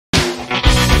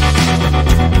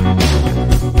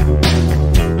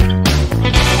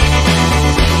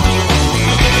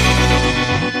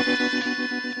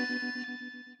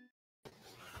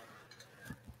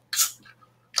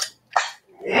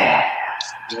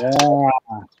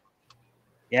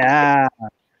Yeah.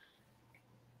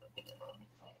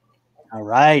 All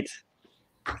right.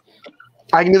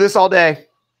 I can do this all day.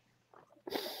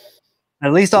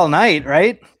 At least all night,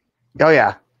 right? Oh,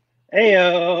 yeah.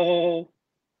 Heyo.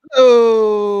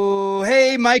 Oh,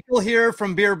 hey, Michael here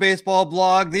from Beer Baseball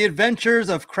Blog, The Adventures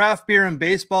of Craft Beer and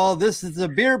Baseball. This is the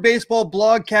Beer Baseball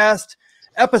Blogcast,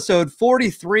 episode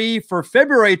 43 for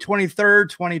February 23rd,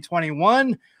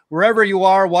 2021. Wherever you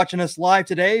are watching us live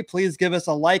today, please give us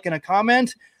a like and a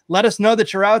comment. Let us know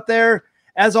that you're out there.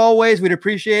 As always, we'd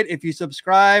appreciate if you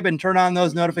subscribe and turn on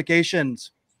those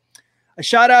notifications. A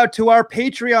shout out to our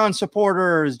Patreon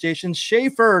supporters, Jason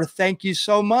Schaefer. Thank you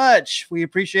so much. We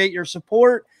appreciate your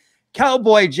support.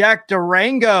 Cowboy Jack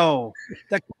Durango,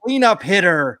 the cleanup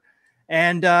hitter.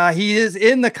 And he is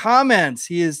in the comments.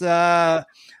 He is waiting.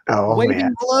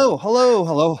 Man. Hello.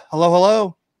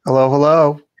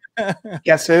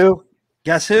 Guess who?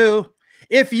 Guess who?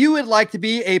 If you would like to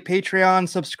be a Patreon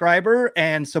subscriber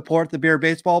and support the Beer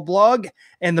Baseball Blog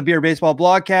and the Beer Baseball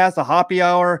Blogcast, a happy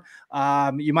hour,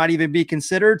 you might even be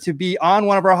considered to be on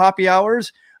one of our happy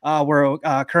hours. We're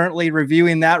currently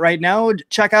reviewing that right now.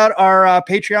 Check out our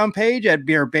Patreon page at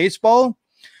Beer Baseball.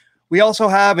 We also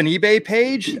have an eBay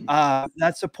page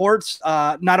that supports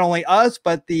not only us,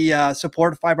 but the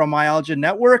Support Fibromyalgia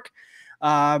Network.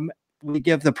 We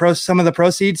give some of the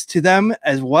proceeds to them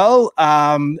as well.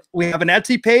 We have an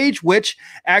Etsy page, which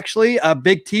actually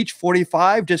Big Teach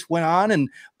 45 just went on and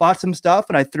bought some stuff,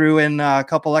 and I threw in a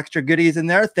couple extra goodies in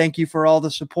there. Thank you for all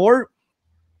the support.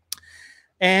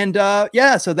 And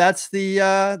yeah, so that's the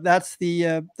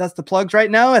plugs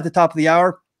right now at the top of the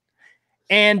hour.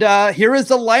 And here is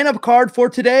the lineup card for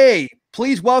today.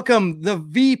 Please welcome the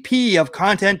VP of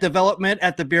Content Development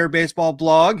at the Beer Baseball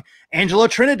Blog, Angelo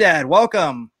Trinidad.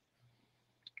 Welcome.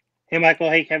 Hey, Michael.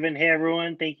 Hey, Kevin. Hey,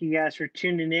 everyone. Thank you guys for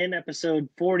tuning in. Episode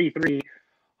 43.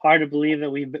 Hard to believe that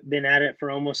we've been at it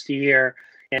for almost a year.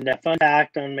 And a fun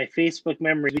fact on my Facebook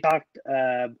memory, we talked,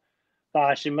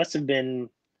 gosh, it must have been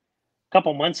a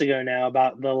couple months ago now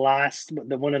about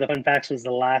one of the fun facts was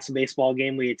the last baseball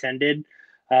game we attended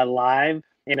live.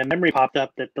 And a memory popped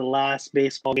up that the last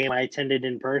baseball game I attended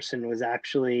in person was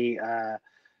actually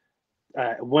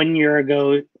 1 year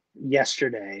ago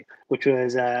yesterday, which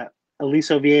was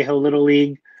Aliso Viejo Little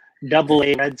League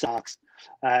AA Red Sox,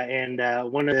 and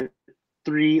one of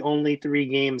the only three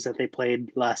games that they played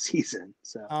last season.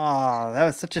 So, oh, that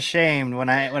was such a shame when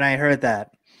I heard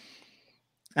that.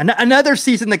 Another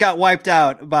season that got wiped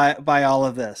out by all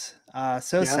of this.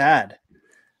 Sad,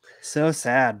 so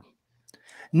sad.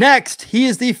 Next, he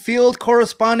is the field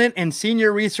correspondent and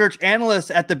senior research analyst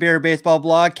at the Beer Baseball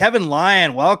Blog, Kevin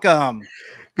Lyon. Welcome.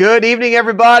 Good evening,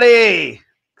 everybody.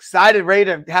 Excited, ready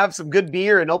to have some good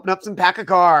beer and open up some pack of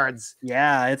cards.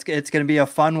 Yeah, it's going to be a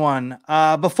fun one.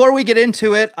 Before we get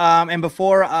into it, and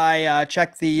before I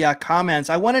check the comments,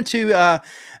 I wanted to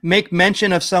make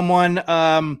mention of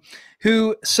someone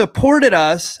who supported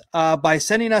us by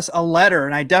sending us a letter,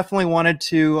 and I definitely wanted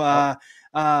to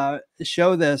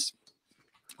show this.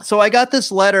 So I got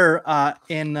this letter at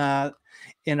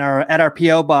our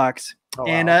PO box,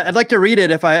 and I'd like to read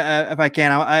it if I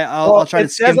can. I'll try to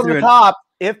skim through it. It says on the top,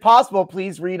 if possible,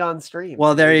 please read on stream.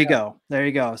 Well, there you go. There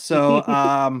you go.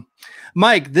 So,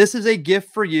 Mike, this is a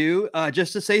gift for you,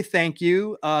 just to say thank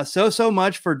you so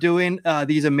much for doing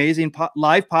these amazing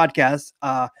live podcasts.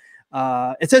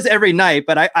 It says every night,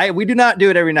 but we do not do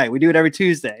it every night. We do it every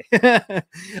Tuesday.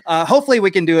 Hopefully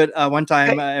we can do it one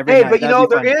time every night. Hey, but you know,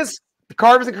 there is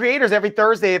Carvers and Creators every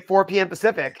Thursday at 4 p.m.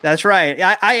 Pacific. That's right.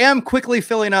 I am quickly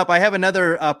filling up. I have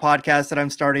another podcast that I'm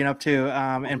starting up to,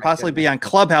 and possibly be on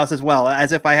Clubhouse as well,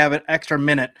 as if I have an extra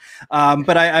minute.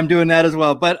 But I'm doing that as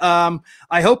well. But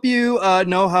I hope you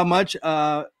know how much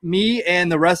me and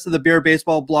the rest of the Beer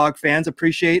Baseball Blog fans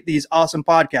appreciate these awesome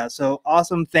podcasts. So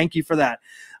awesome. Thank you for that.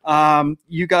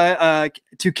 You guys,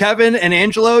 to Kevin and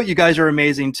Angelo, you guys are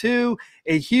amazing too.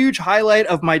 A huge highlight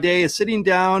of my day is sitting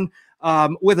down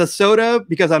with a soda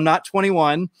because I'm not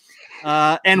 21,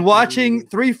 and watching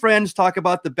three friends talk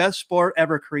about the best sport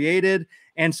ever created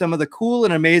and some of the cool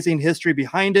and amazing history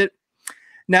behind it.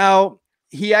 Now,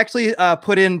 he actually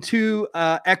put in two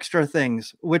extra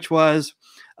things, which was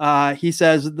he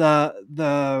says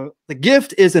the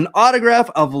gift is an autograph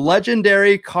of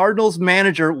legendary Cardinals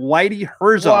manager Whitey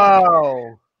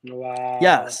Herzog. Wow.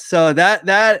 Yes. So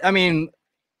that I mean,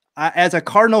 as a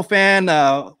Cardinal fan,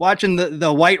 watching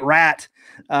the White Rat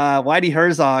Whitey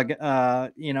Herzog,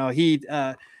 he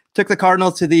took the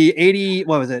Cardinals to the 80.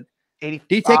 What was it? 85.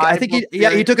 Did he take? I think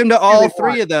he took him to all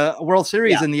three of the World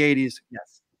Series in the 80s.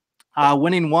 Yes.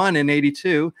 Winning one in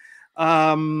 82.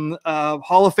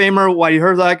 Hall of Famer Whitey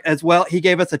Herzog as well. He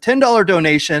gave us a $10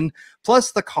 donation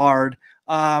plus the card.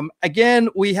 Again,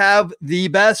 we have the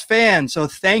best fans. So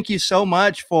thank you so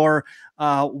much for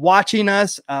watching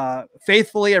us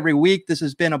faithfully every week. This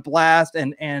has been a blast.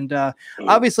 And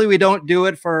obviously we don't do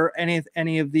it for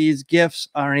any of these gifts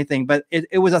or anything, but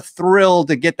it was a thrill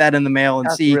to get that in the mail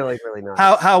and see really, really nice.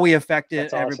 how we affected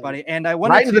That's awesome. everybody. And I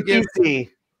wanted to give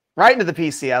right into the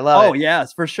PC. I love it. Oh,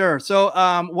 yes, for sure. So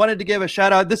wanted to give a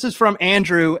shout out. This is from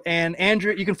Andrew. And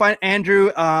Andrew, you can find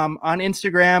Andrew on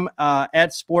Instagram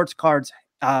at Sports Cards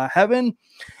Heaven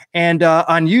and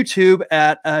on YouTube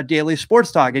at Daily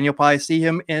Sports Talk. And you'll probably see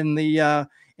him in the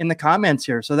comments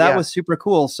here. So that was super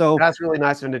cool. So that's really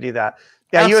nice of him to do that.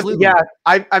 Yeah,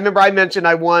 I remember I mentioned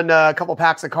I won a couple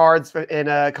packs of cards in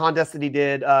a contest that he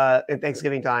did in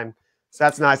Thanksgiving time. So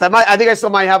that's nice. I think I still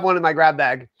might have one in my grab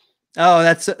bag. Oh,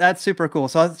 that's super cool.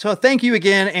 So thank you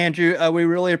again, Andrew. We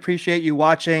really appreciate you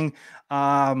watching.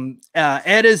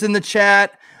 Ed is in the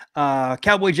chat.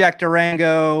 Cowboy Jack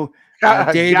Durango,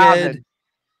 David.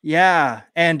 Yeah,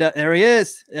 and there he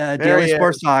is. Daily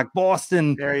Sports Talk,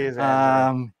 Boston. There he is.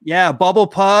 Bubble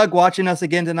Pug watching us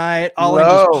again tonight. All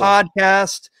Angels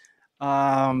Podcast.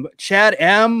 Chad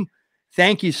M.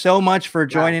 Thank you so much for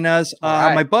joining us.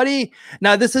 My buddy,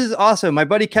 now this is awesome. My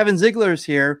buddy Kevin Ziegler is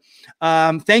here.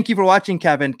 Thank you for watching,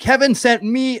 Kevin. Kevin sent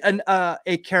me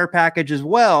a care package as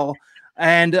well.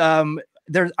 And I'm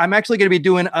actually going to be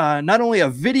doing not only a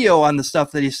video on the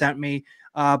stuff that he sent me,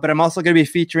 but I'm also going to be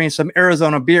featuring some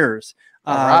Arizona beers.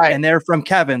 And they're from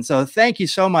Kevin. So thank you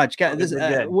so much.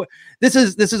 This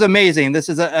is amazing. This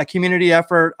is a community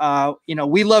effort.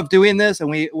 We love doing this, and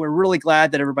we're really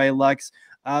glad that everybody likes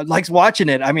watching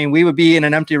it. I mean, we would be in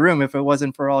an empty room if it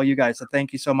wasn't for all you guys. So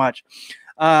thank you so much.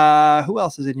 Who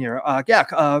else is in here?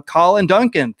 Colin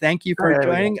Duncan. Thank you for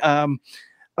joining.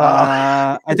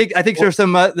 I think there's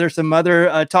some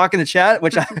other talk in the chat,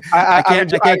 which I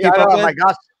can't keep up with. Oh my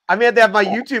gosh. I may have to have my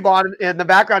YouTube on in the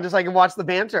background just so I can watch the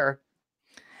banter.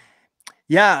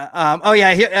 Yeah.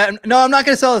 No, I'm not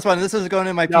going to sell this one. This is going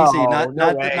in my PC,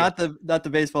 not the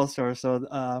baseball store.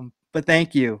 So, but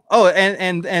thank you. Oh,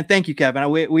 and thank you, Kevin.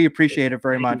 We appreciate it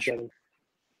very much.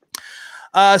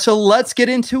 So let's get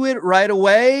into it right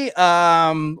away.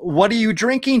 What are you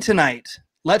drinking tonight?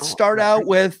 Let's start out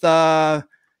with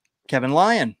Kevin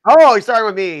Lyon. Oh, he's starting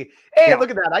with me. Hey, look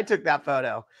at that. I took that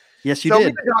photo. Yes, you did.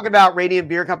 We've been talking about Radiant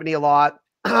Beer Company a lot,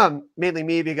 mainly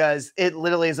me, because it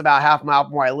literally is about half a mile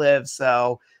from where I live.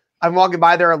 So I'm walking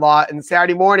by there a lot. And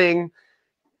Saturday morning,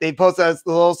 they posted a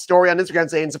little story on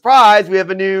Instagram saying, surprise, we have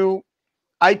a new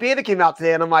IPA that came out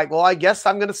today. And I'm like, well, I guess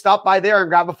I'm going to stop by there and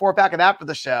grab a 4-pack of that for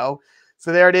the show.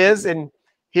 So there it is. And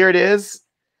here it is.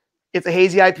 It's a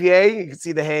hazy IPA. You can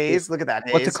see the haze. Look at that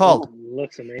haze. What's it called? Ooh,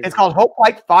 looks amazing. It's called Hope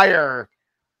Like Fire.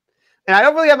 And I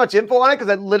don't really have much info on it because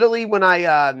I literally, when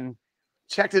I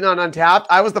checked in on Untapped,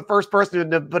 I was the first person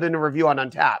to put in a review on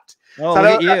Untapped. Oh, so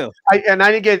look at you.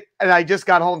 I just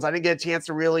got home, so I didn't get a chance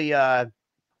to really go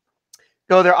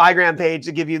to their iGram page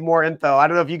to give you more info. I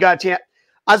don't know if you got a chance.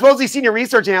 I was supposed to be senior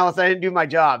research analyst. I didn't do my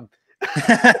job.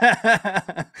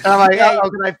 And I'm like,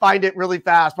 can I find it really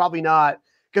fast? Probably not.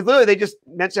 Because literally they just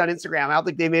mentioned on Instagram. I don't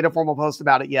think they made a formal post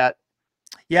about it yet.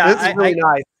 Yeah, this is really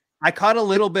nice. I caught a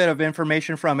little bit of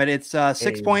information from it. It's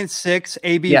 6.6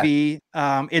 ABV.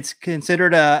 Yeah. It's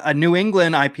considered a New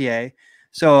England IPA.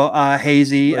 So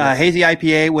hazy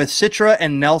IPA with Citra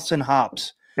and Nelson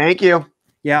hops. Thank you.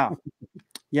 Yeah.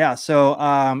 Yeah. So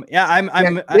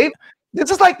this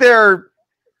is like their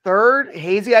third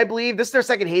hazy, I believe. This is their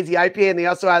second hazy IPA, and they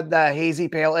also had the hazy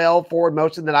pale ale forward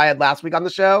motion that I had last week on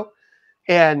the show.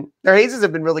 And their hazes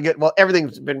have been really good. Well,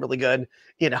 everything's been really good.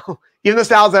 Even the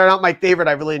styles that are not my favorite,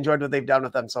 I really enjoyed what they've done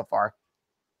with them so far.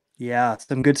 Yeah,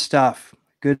 some good stuff.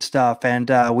 Good stuff. And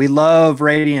we love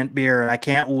Radiant beer. I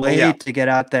can't wait to get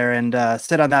out there and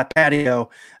sit on that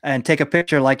patio and take a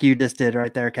picture like you just did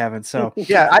right there, Kevin. So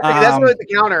yeah, I think that's what the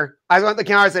counter. I went to the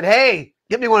counter and said, hey,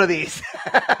 get me one of these.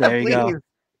 There you go.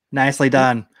 Nicely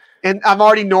done. And I'm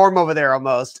already Norm over there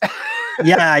almost.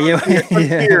 Yeah,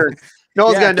 no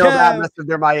one's going to know that unless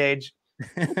they're my age.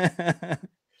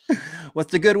 What's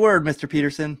the good word, Mr.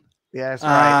 Peterson? Yeah, that's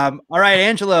right. All right,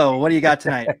 Angelo, what do you got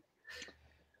tonight?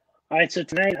 All right, so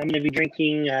tonight I'm going to be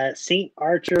drinking St.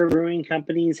 Archer Brewing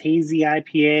Company's Hazy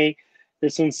IPA.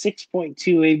 This one's 6.2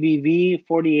 ABV,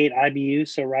 48 IBU,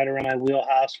 so right around my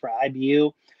wheelhouse for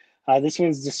IBU. This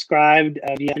one's described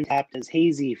via Untapped as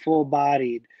hazy,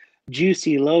 full-bodied,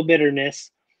 juicy, low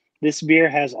bitterness, This beer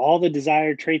has all the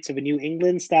desired traits of a New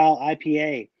England style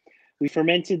IPA. We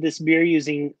fermented this beer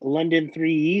using London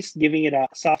 3 yeast, giving it a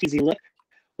soft, easy look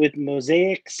with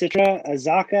Mosaic, Citra,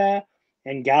 Azaka,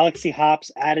 and Galaxy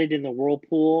hops added in the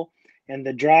whirlpool. And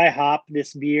the dry hop,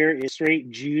 this beer is straight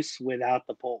juice without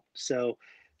the pulp. So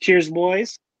cheers,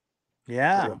 boys.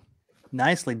 Yeah,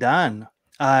 nicely done.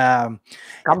 Come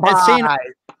on.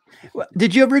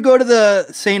 Did you ever go to the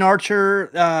St. Archer?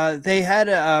 They had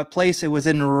a place. It was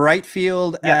in right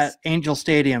field at Angel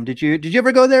Stadium. Did you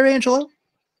ever go there, Angelo?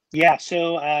 Yeah.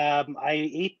 So I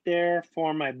ate there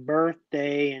for my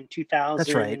birthday in 2000.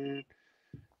 That's right.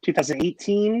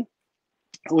 2018.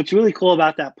 What's really cool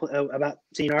about that about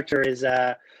St. Archer is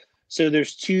so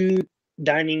there's 2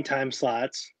 dining time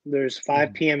slots. There's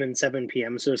 5 p.m. and 7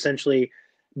 p.m. So essentially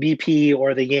BP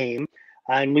or the game.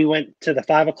 And we went to the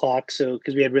 5 o'clock, so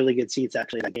because we had really good seats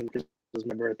actually that game because it was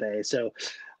my birthday. So,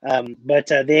 but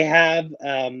they have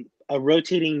a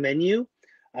rotating menu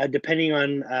depending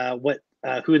on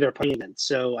who they're playing against.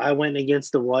 So I went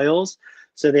against the Royals,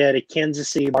 so they had a Kansas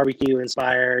City barbecue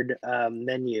inspired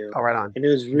menu. Oh, right on. And it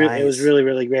was it was really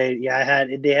really great. Yeah,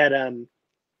 they had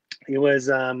it was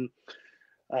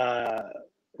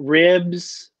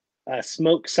ribs,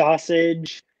 smoked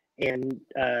sausage, and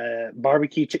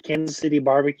Kansas City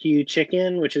barbecue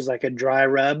chicken, which is like a dry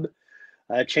rub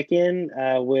chicken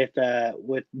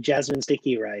with jasmine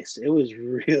sticky rice. It was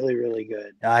really really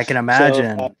good. I can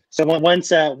imagine. So once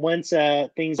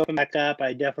things open back up,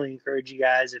 I definitely encourage you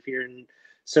guys, if you're in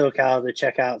SoCal, to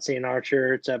check out St.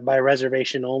 Archer. It's by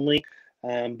reservation only,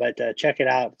 but check it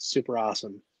out. It's super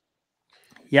awesome.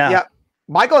 Yeah.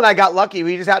 Michael and I got lucky.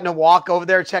 We just happened to walk over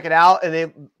there, check it out,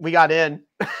 and we got in.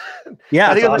 Yeah,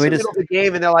 I think it was the middle of the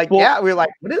game, and they're like, "Yeah." We were like,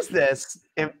 "What is this?"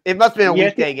 It must have been a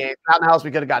weekday game. Not in the house.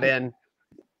 We could have got in.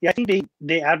 Yeah, I think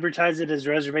they advertise it as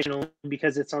reservation only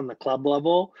because it's on the club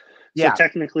level. So Yeah.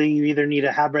 technically, you either need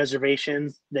to have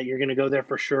reservations that you're going to go there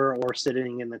for sure, or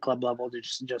sitting in the club level to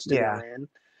just to go in.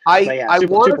 I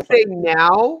want to say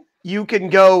now you can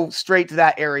go straight to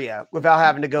that area without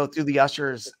having to go through the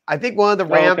ushers. I think one of the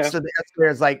ramps to the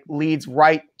escalators leads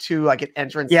right to an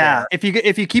entrance. Yeah, there.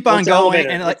 if you keep on going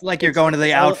and like you're going to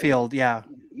the outfield, yeah,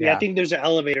 I think there's an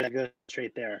elevator that goes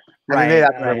straight there. Right, maybe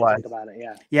that's what it was. About it,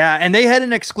 yeah. Yeah, and they had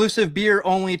an exclusive beer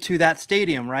only to that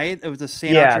stadium, right? It was a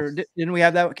St. Archer. Didn't we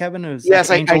have that, Kevin? It was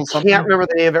I can't remember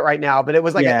the name of it right now, but it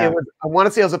was it was. I want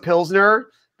to say it was a Pilsner.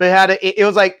 But it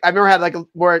was I remember it had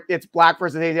where it's black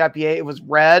versus hazy IPA. It was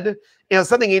red.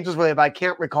 Something Angels really, but I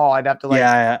can't recall. I'd have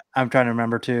to I'm trying to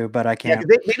remember too, but I can't.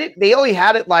 Yeah, they only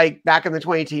had it back in the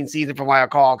 2018 season from what I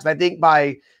recall, because I think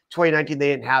by 2019 they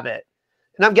didn't have it.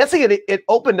 And I'm guessing it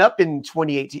opened up in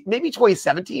 2018, maybe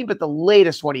 2017, but the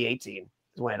latest 2018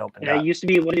 is when it opened up. It used to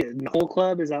be the whole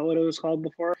club. Is that what it was called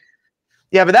before?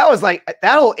 Yeah, but that was that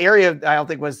whole area I don't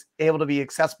think was able to be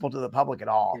accessible to the public at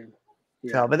all. Yeah.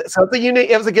 Yeah. So it's a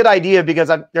unique. It was a good idea because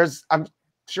I'm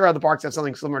sure other parks have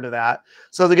something similar to that.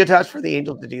 So it's a good touch for the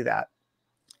Angels to do that.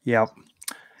 Yep.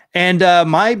 And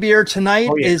my beer tonight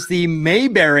is the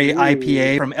Mayberry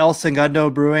IPA from El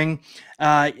Segundo Brewing.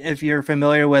 If you're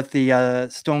familiar with the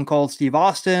Stone Cold Steve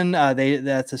Austin,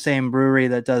 that's the same brewery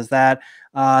that does that.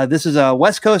 This is a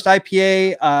West Coast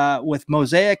IPA with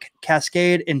Mosaic,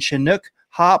 Cascade, and Chinook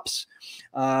hops.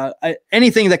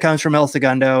 Anything that comes from El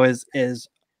Segundo is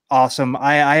awesome.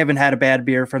 I haven't had a bad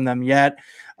beer from them yet.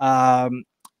 It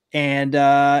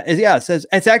says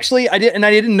it's actually, I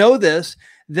didn't know this,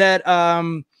 that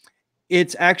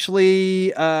it's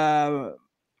actually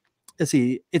let's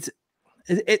see,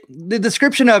 the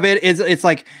description of it is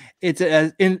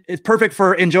it's perfect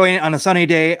for enjoying it on a sunny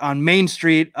day on Main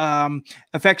Street,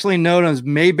 affectionately known as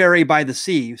Mayberry by the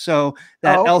Sea. So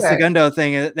that El Segundo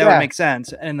thing would make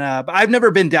sense. And but I've never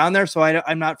been down there, so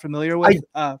I'm not familiar with.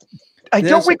 I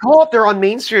don't recall if they're on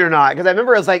Main Street or not, because I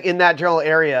remember it was in that general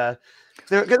area.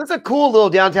 Because it's a cool little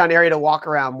downtown area to walk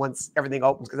around once everything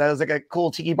opens. Because that was a cool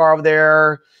tiki bar over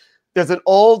there. There's an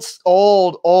old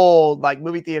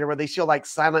movie theater where they show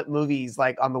silent movies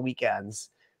on the weekends.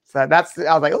 So I was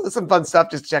like, oh, there's some fun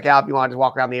stuff just to check out if you want to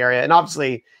walk around the area. And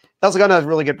obviously, El Segundo is a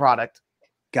really good product.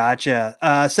 Gotcha.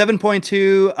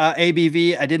 7.2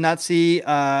 ABV. I did not see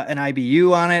an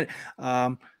IBU on it.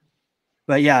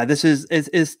 But yeah,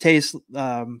 this tastes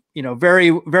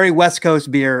very very West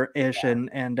Coast beer ish,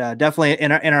 and definitely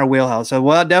in our wheelhouse. So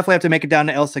we'll definitely have to make it down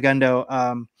to El Segundo.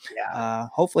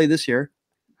 Hopefully this year.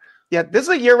 Yeah, this is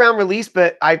a year-round release,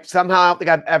 but I don't think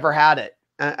I've ever had it.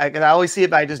 I always see it,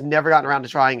 but I just never gotten around to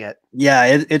trying it.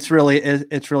 Yeah, it's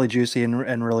really juicy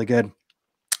and really good.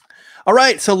 All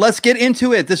right, so let's get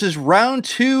into it. This is round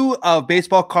 2 of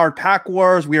Baseball Card Pack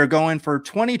Wars. We are going for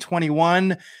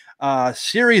 2021.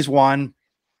 Series 1.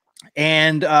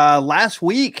 And last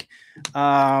week,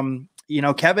 you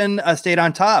know, Kevin stayed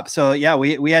on top. So yeah,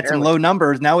 we had some low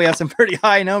numbers. Now we have some pretty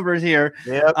high numbers here.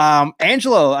 Yep.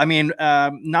 Angelo, I mean,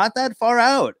 not that far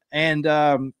out. And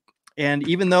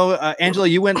even though Angelo,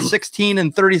 you went 16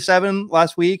 and 37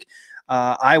 last week,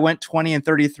 I went 20 and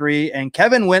 33, and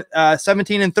Kevin went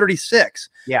 17 and 36.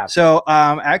 Yeah. So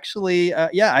actually,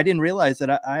 yeah, I didn't realize that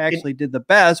I actually did the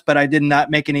best, but I did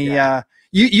not make any. Yeah.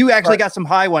 You actually got some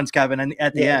high ones, Kevin, and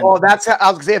at the end. Well, that's how I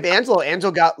was gonna say. If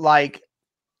Angelo got like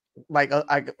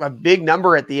a big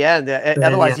number at the end.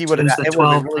 Otherwise, he would have got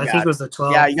 12. Really I think it was the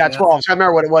 12. Yeah, you got 12. So I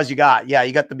remember what it was you got. Yeah,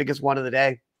 you got the biggest one of the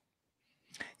day.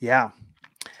 Yeah.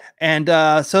 And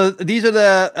so these are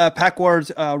the Pack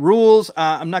Wars rules.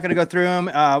 I'm not going to go through them.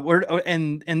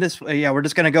 We're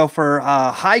just going to go for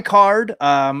high card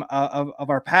of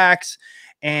our packs.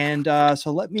 And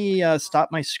so let me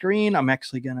stop my screen. I'm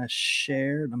actually going to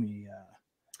share. Let me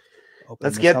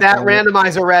let's get that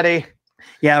randomizer ready.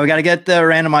 Yeah, we got to get the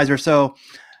randomizer. So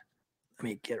let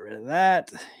me get rid of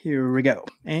that. Here we go.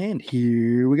 And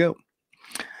here we go.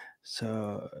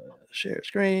 So share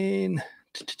screen.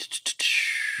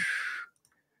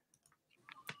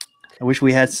 I wish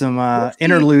we had some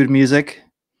interlude music.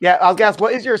 Yeah, I'll guess.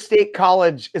 What is your state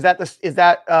college? Is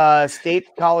that state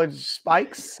college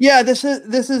spikes? Yeah, this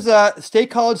is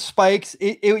state college spikes.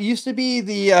 It used to be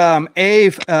the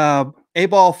A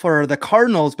ball for the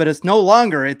Cardinals, but it's no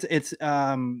longer. It's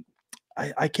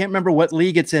I can't remember what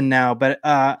league it's in now, but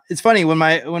it's funny when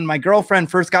my girlfriend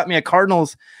first got me a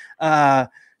Cardinals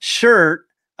shirt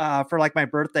for like my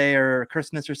birthday or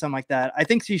Christmas or something like that. I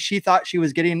think she thought she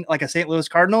was getting like a St. Louis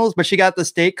Cardinals, but she got the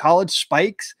state college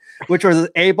spikes, which was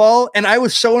A ball, and I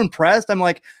was so impressed. I'm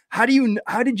like, how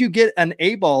did you get an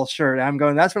A ball shirt? I'm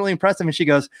going, that's really impressive, and she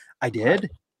goes, I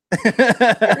did. She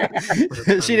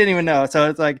didn't even know, so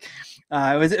it's like.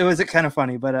 It was kind of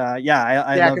funny, but yeah,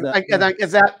 I love that.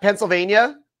 Is that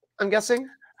Pennsylvania? I'm guessing.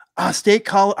 State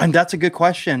college, and that's a good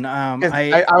question. I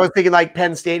was thinking like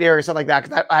Penn State area or something like that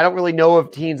because I don't really know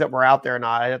of teams that were out there or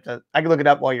not. I can look it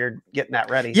up while you're getting that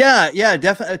ready. Yeah,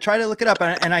 definitely. Try to look it up,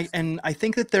 and I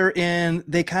think that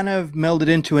they kind of melded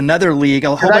into another league.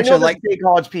 A whole bunch of like State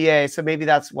College PA, so maybe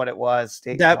that's what it was.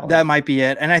 That might be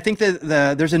it. And I think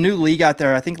that there's a new league out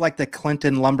there. I think like the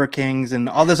Clinton Lumber Kings and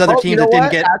all those other teams that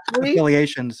didn't get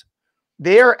affiliations.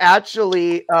 They are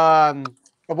actually one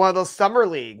of those summer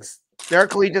leagues. They're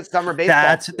collegiate summer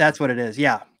baseball. That's what it is.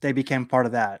 Yeah, they became part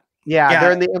of that. Yeah,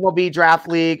 they're in the MLB draft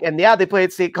league, and yeah, they play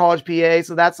at State College PA.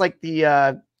 So that's like the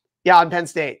on Penn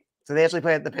State. So they actually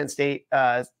play at the Penn State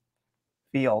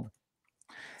field.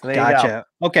 So there you go.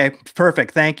 Okay,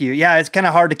 perfect. Thank you. Yeah, it's kind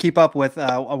of hard to keep up with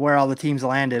where all the teams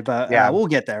landed, but we'll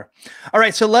get there. All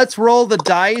right, so let's roll the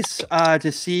dice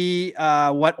to see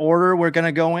what order we're going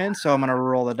to go in. So I'm going to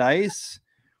roll the dice,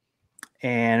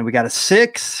 and we got a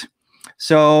 6.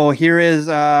 So here is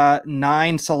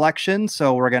 9 selections.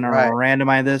 So we're going to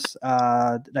randomize this.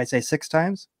 Did I say 6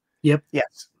 times? Yep.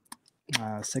 Yes.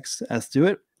 6. Let's do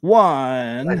it.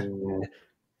 1,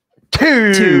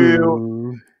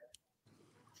 2,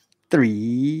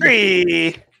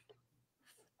 3,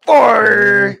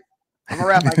 4. I'm a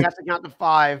rep. I got to count to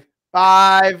 5.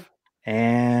 5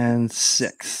 and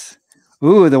 6.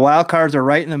 Ooh, the wild cards are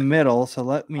right in the middle. So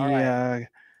let me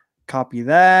copy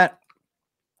that.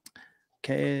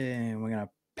 Okay, and we're going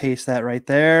to paste that right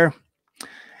there.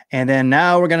 And then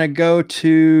now we're going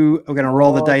to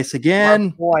roll the dice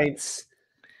again. Points.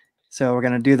 So we're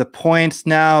going to do the points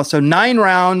now. So 9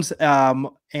 rounds.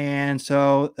 And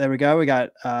so there we go. We got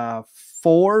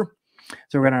 4.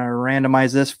 So we're going to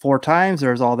randomize this 4 times.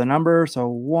 There's all the numbers. So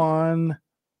 1,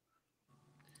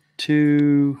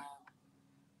 2,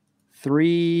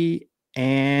 3,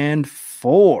 and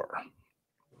 4.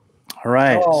 All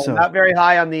right. So not very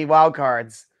high on the wild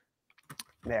cards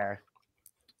there.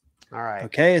 All right.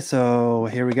 Okay. So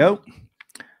here we go.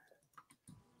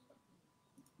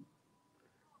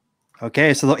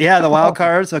 Okay. So the wild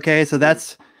cards. Okay. So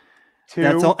that's 2.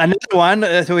 That's another one.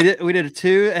 So we did a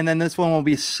 2, and then this one will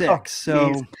be 6.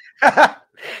 So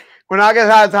we're not going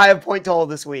to have as high a point total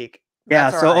this week.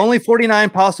 Yeah. So only 49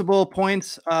 possible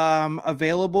points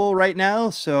available right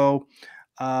now. So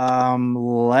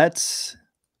let's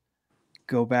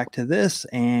go back to this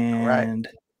and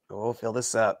we'll fill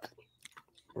this up.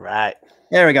 Right.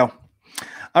 There we go.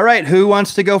 All right. Who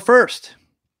wants to go first?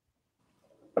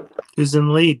 Who's in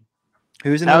the lead?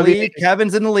 Who's in the lead?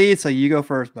 Kevin's in the lead. So you go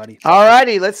first, buddy. All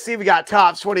righty. Let's see. We got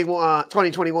Topps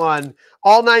 2021.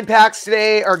 All 9 packs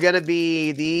today are going to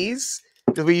be these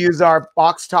because we used our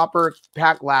box topper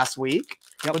pack last week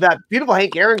with that beautiful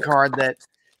Hank Aaron card that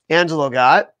Angelo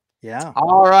got. Yeah.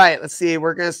 All right. Let's see.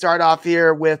 We're going to start off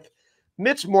here with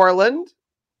Mitch Moreland.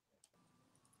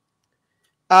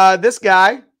 This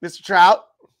guy, Mr. Trout.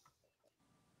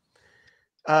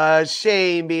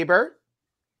 Shane Bieber.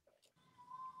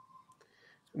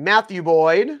 Matthew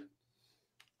Boyd.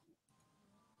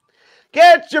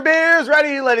 Get your beers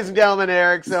ready, ladies and gentlemen.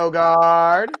 Eric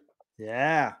Sogard.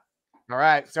 Yeah. All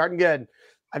right. Starting good.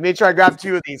 I made sure I grabbed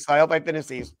 2 of these, so I hope I finish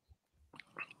these.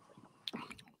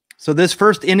 So this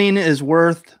first inning is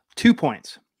worth 2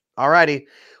 points. All righty.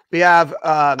 We have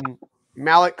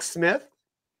Malik Smith.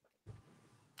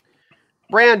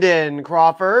 Brandon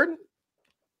Crawford.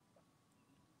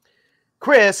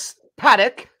 Chris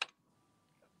Paddock.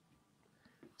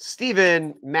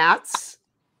 Steven Matz.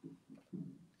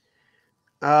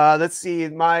 Let's see.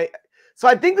 So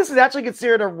I think this is actually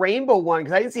considered a rainbow one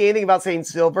because I didn't see anything about saying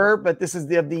silver, but this is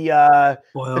the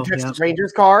Texas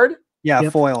Rangers card. Yeah,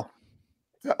 Yep. foil.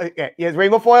 Okay, yeah, it's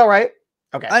rainbow foil, right?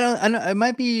 Okay. I don't. It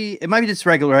might be just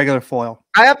regular foil.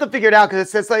 I have to figure it out because it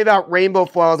says something about rainbow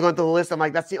foil. I was going through the list. I'm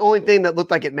like, that's the only thing that looked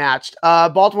like it matched.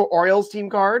 Baltimore Orioles team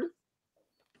card.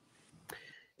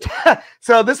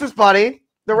 So this is funny.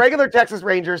 The regular Texas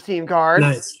Rangers team card.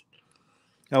 Nice.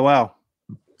 Oh wow.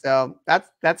 So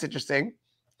that's interesting.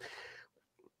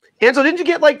 Angelo, didn't you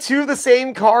get like 2 of the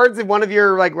same cards in one of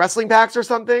your like wrestling packs or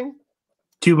something?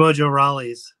 2 Mojo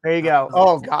Raleighs. There you go.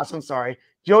 Oh gosh, I'm sorry.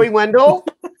 Joey Wendell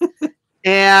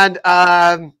and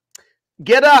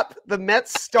get up. The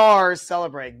Mets stars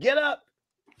celebrate. Get up.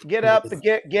 Get up.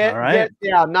 Get right.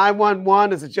 down.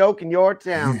 911 is a joke in your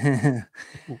town.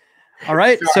 All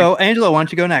right. So Angelo, why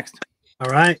don't you go next? All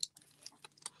right.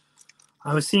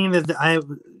 I was seeing that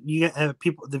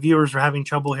the viewers were having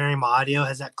trouble hearing my audio.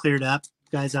 Has that cleared up,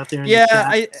 guys out there? In the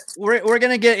chat? We're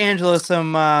gonna get Angelo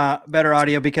some better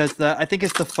audio because I think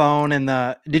it's the phone and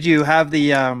the. Did you have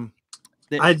the I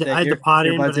had the pod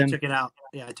in, but I took it out.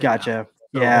 Yeah, I took gotcha. it out.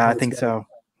 Yeah, I think so.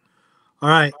 All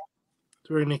right.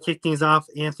 So we're gonna kick things off.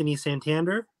 Anthony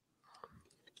Santander,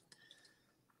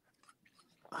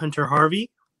 Hunter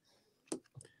Harvey,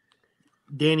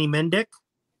 Danny Mendick.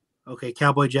 Okay,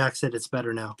 Cowboy Jack said it's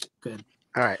better now. Good.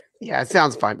 All right. Yeah, it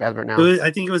sounds fine better now.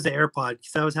 I think it was the AirPod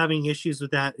because I was having issues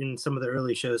with that in some of the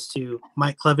early shows too.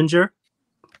 Mike Clevenger,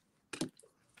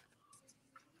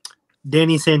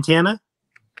 Danny Santana,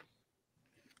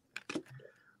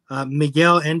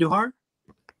 Miguel Andujar,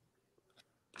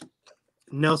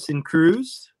 Nelson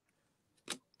Cruz.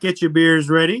 Get your beers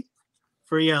ready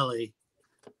for Yelly.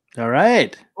 All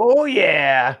right. Oh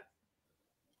yeah.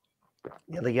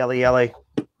 Yelly.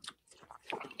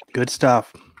 Good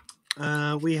stuff.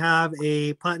 We have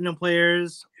a Platinum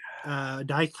Players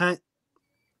die cut.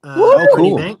 Oh,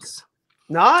 cool. Banks.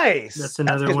 Nice. That's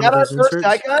another Is one that of our those first inserts.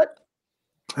 die cut?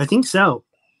 I think so.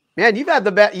 Man, you've had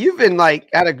the bet. You've been like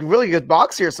at a really good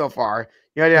box here so far.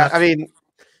 Yeah. I mean,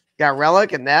 got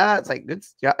Relic and that. It's like good.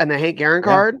 Yeah, and the Hank Aaron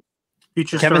card.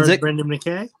 Future Kevin stars Brendan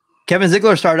McKay. Kevin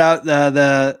Ziegler started out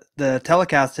the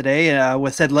telecast today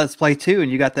said let's play 2, and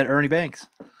you got that Ernie Banks.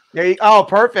 Oh,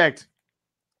 perfect.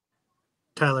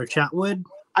 Tyler Chatwood,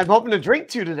 I'm hoping to drink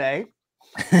 2 today.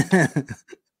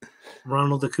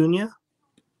 Ronald Acuna,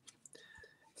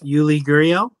 Yuli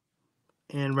Gurriel,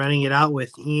 and running it out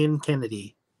with Ian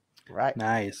Kennedy. Right.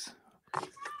 Nice. All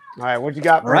right. What you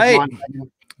got? All right.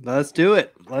 Let's do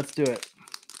it.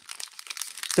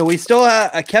 So we still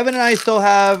have Kevin and I still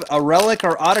have a relic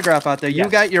or autograph out there. You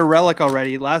Yes. got your relic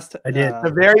already. I did.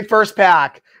 The very first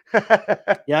pack.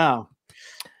 Yeah.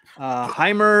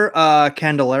 Heimer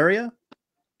Candelaria.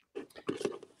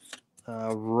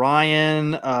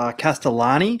 Ryan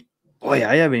Castellani. Boy,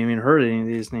 I haven't even heard any of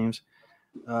these names.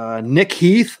 Nick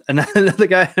Heath, another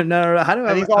guy. How do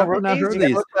Are these all rookies? not heard You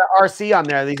these? look at RC on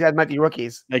there. These guys might be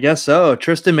rookies. I guess so.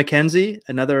 Tristan McKenzie,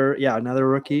 another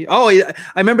rookie. Oh, I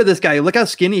remember this guy. Look how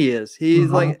skinny he is.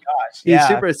 He's he's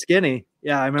super skinny.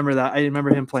 Yeah, I remember that. I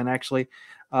remember him playing actually.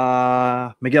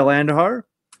 Miguel Andujar,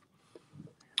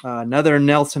 another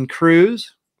Nelson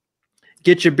Cruz.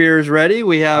 Get your beers ready.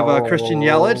 We have Christian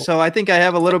Yelich. So I think I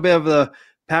have a little bit of the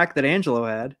pack that Angelo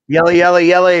had. Yelly.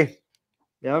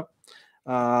 Yep.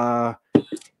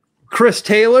 Chris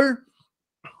Taylor.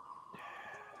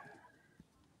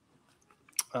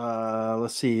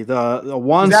 Let's see. The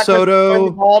Juan Soto.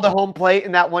 The ball to home plate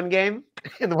in that one game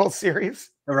in the World Series.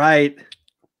 Right.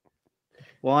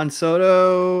 Juan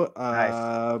Soto.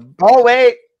 Nice. Oh,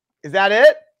 wait. Is that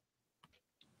it?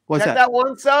 What's Check that? that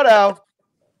Juan Soto.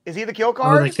 Is he the kill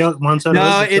card? Juan Soto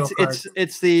No, is the kill card.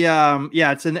 it's the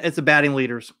it's a batting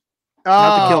leaders, Oh.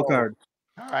 not the kill card.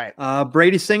 All right.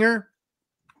 Brady Singer,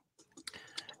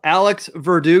 Alex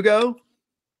Verdugo,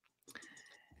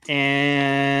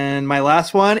 And my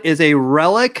last one is a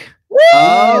relic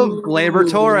of Gleyber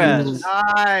Torres.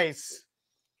 Nice.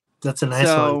 That's a nice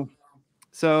one.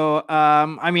 So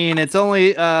I mean, it's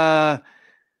only I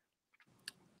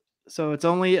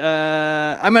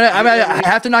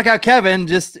have to knock out Kevin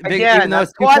just even though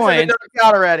it's 2 points.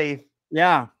 Out already.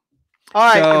 Yeah. All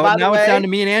right. So by now the way, it's down to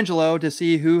me and Angelo to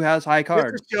see who has high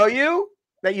cards. Just to show you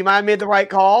that you might have made the right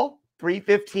call.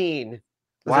 315.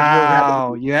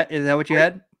 Wow. Is that what you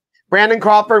had? Brandon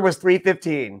Crawford was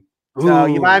 315. So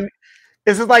you might.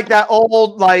 This is like that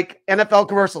old NFL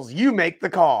commercials. You make the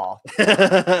call.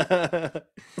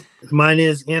 Mine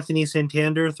is Anthony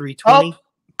Santander, 320.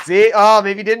 See,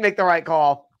 maybe you didn't make the right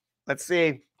call. Let's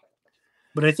see.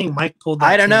 But I think Mike pulled that.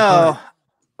 I don't know.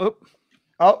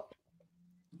 Oh.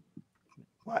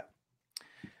 What?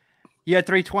 You had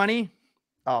 320?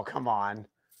 Oh, come on.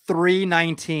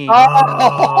 319.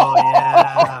 Oh,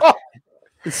 yeah.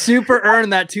 Super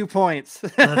earned that 2 points.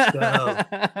 Let's go.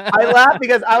 I laughed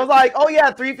because I was like, oh, yeah,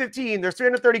 315. There's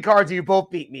 330 cards and you both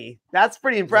beat me. That's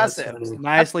pretty impressive.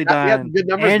 Nicely done. Good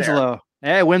numbers Angelo.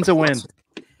 There. Hey, win's a win.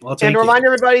 And to remind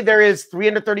everybody, there is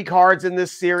 330 cards in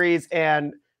this series.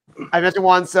 And I mentioned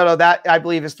Juan Soto. That, I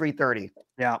believe, is 330.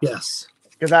 Yeah. Yes.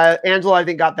 Because Angelo, I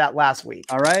think, got that last week.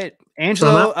 All right.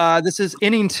 Angelo, this is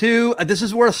inning 2. This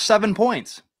is worth 7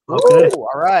 points. Okay. Ooh,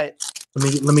 all right.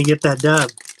 Let me get that dub.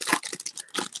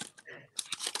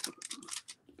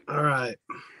 All right.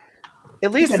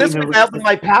 At least this week I opened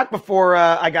my pack before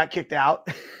I got kicked out.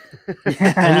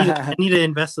 I need to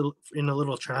invest in a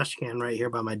little trash can right here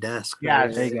by my desk. Yeah,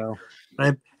 there you go.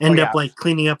 I end up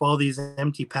cleaning up all these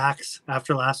empty packs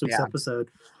after last week's episode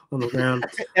on the ground.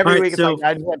 Every week it's like,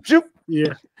 I just went, shoop.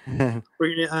 Yeah.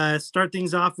 We're going to start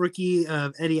things off. Rookie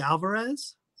of Eddie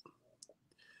Alvarez.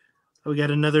 We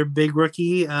got another big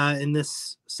rookie in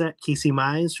this set, Casey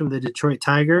Mize from the Detroit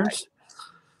Tigers.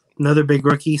 Another big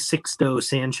rookie, Sixto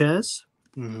Sanchez.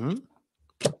 Mm-hmm.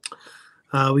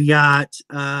 We got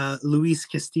Luis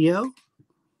Castillo.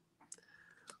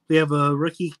 We have a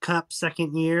Rookie Cup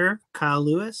second year, Kyle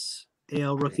Lewis,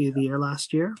 AL Rookie of the Year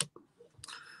last year.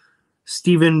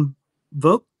 Stephen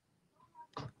Vogt.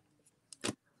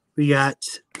 We got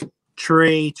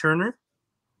Trey Turner.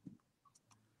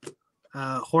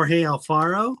 Jorge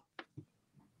Alfaro.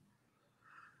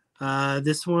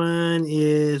 This one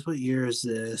is, what year is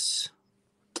this?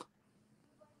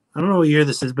 I don't know what year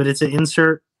this is, but it's an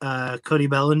insert Cody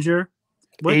Bellinger.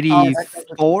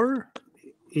 84?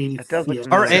 80,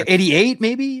 or 88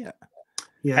 maybe?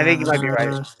 Yeah, I think you might be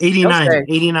right. 89. Okay.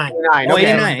 89. 89. Oh,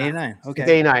 89. Okay.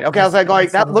 It's 89. Okay, I was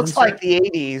like, that looks like the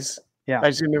 80s. Yeah. I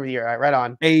just remember the year. Right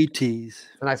on. 80s. It's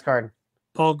a nice card.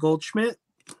 Paul Goldschmidt.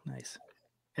 Nice.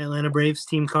 Atlanta Braves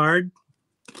team card.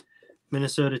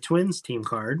 Minnesota Twins team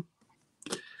card.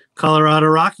 Colorado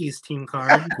Rockies team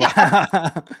card.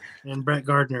 And Brett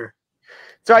Gardner.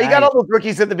 So you got all those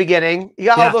rookies at the beginning. You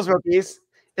got all those rookies.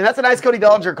 And that's a nice Cody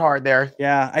Bellinger card there.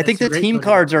 Yeah, I think the team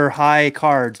cards are high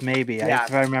cards, maybe,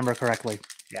 if I remember correctly.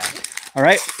 Yeah. All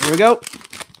right, here we go.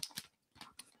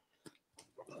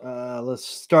 Let's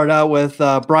start out with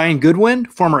Brian Goodwin,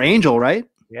 former Angel, right?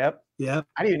 Yep. Yep.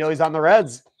 I didn't even know he's on the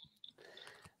Reds.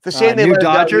 It's a shame they new let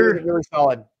Dodger. Really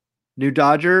solid. New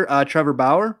Dodger, Trevor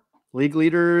Bauer. League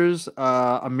leaders,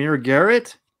 Amir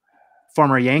Garrett,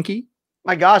 former Yankee.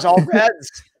 My gosh, all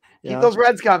Reds. Keep those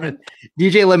Reds coming.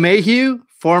 DJ LeMahieu,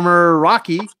 former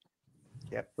Rocky.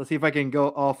 Yep. Let's see if I can go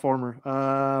all former.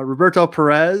 Roberto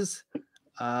Perez,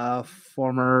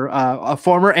 former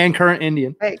and current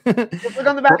Indian. Hey, just look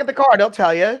on the back of the card. They'll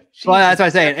tell you. Well, that's what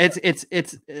I'm saying.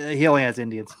 It's he only has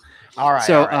Indians. All right.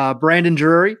 So all right. Brandon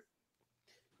Drury,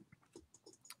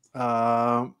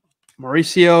 Mauricio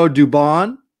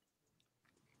Dubon.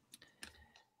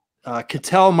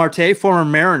 Ketel Marte, former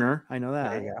Mariner. I know that.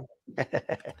 There you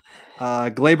go.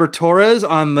 Gleyber Torres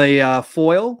on the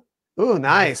foil. Ooh,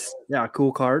 nice. Yeah,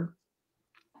 cool card.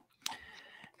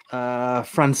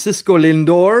 Francisco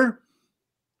Lindor.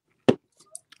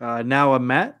 Now a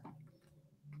Met.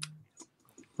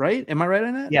 Right? Am I right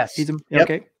on that? Yes. Yep.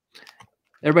 Okay.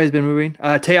 Everybody's been moving.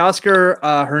 Teoscar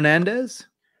Hernandez.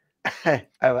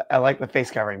 I like the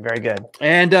face covering. Very good.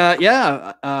 And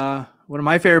one of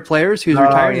my favorite players who's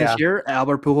retiring this year,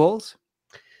 Albert Pujols.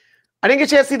 I didn't get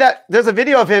a chance to see that. There's a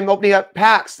video of him opening up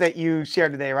packs that you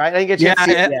shared today, right? I didn't get a chance to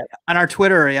see it yet. On our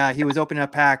Twitter, he was opening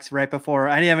up packs right before.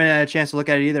 I didn't have a chance to look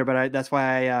at it either, but that's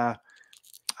why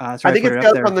I think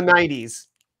it's from the 90s.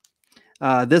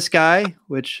 This guy,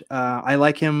 which I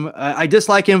like him. I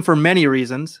dislike him for many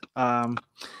reasons. And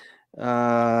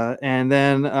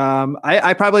then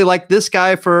I probably like this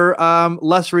guy for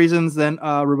less reasons than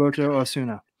Roberto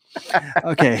Osuna.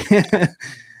 Okay.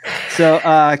 So,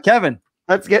 Kevin.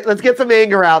 Let's get some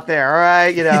anger out there. All right.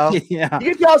 You know, Yeah.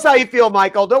 You can tell us how you feel,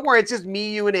 Michael. Don't worry. It's just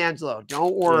me, you, and Angelo.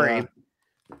 Don't worry. Yeah.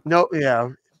 No. Yeah.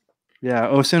 Yeah.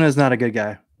 Osuna's not a good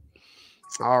guy.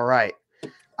 All right.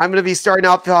 I'm going to be starting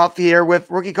off here with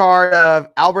rookie card of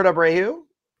Albert Abreu.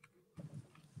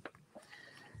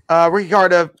 Rookie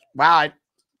card of,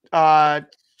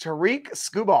 Tariq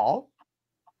Screwball.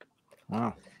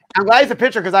 Wow. I'm glad he's a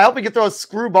pitcher because I hope he can throw a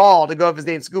screwball to go if his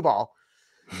name's Screwball.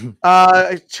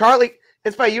 Charlie,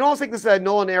 it's funny. You don't think this is a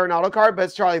Nolan Arenado card, but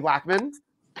it's Charlie Blackmon.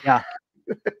 Yeah.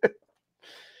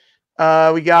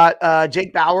 We got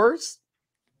Jake Bowers.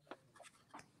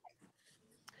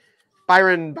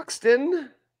 Byron Buxton.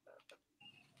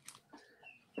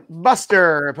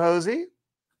 Buster Posey.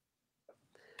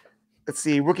 Let's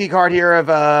see. Rookie card here of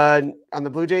on the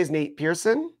Blue Jays, Nate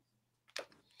Pearson.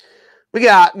 We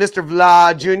got Mr.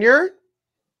 Vlad Jr.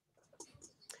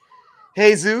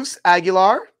 Jesus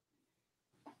Aguilar.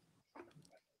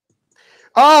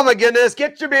 Oh my goodness.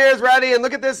 Get your beers ready and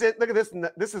look at this. Look at this.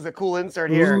 This is a cool insert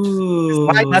here.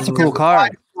 That's a cool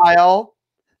card. Style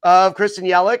of Christian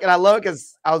Yelich. And I love it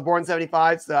because I was born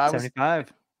 75. So I was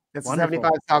 75. It's Wonderful. a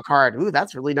 75 style card. Ooh,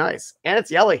 that's really nice. And it's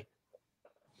Yelly.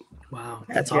 Wow.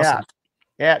 That's awesome.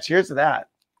 Yeah. Cheers to that.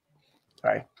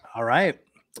 Sorry. All right.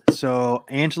 So,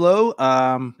 Angelo,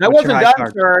 that wasn't done,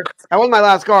 card? sir. That wasn't my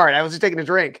last card. I was just taking a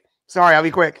drink. Sorry, I'll be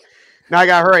quick. Now I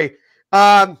gotta hurry.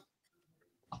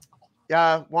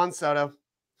 Yeah, Juan Soto.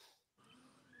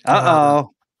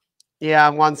 Yeah,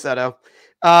 Juan Soto.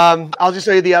 I'll just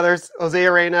show you the others. Jose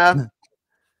Arena.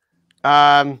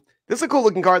 This is a cool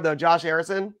looking card though. Josh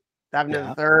Harrison, having in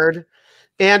the third,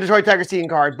 and Detroit Tigers team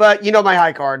card. But you know my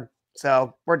high card,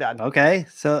 so we're done. Okay,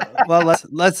 so well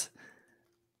let's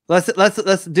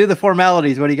do the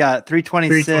formalities. What do you got?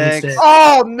 326.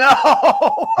 Oh no!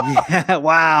 Yeah,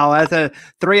 wow, that's a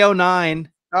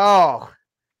 309. Oh,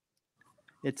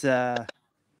 it's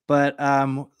but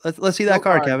let's see that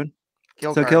card, Kevin.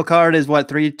 Kill card is what,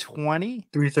 320?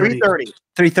 330.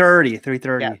 330. Yeah,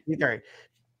 330.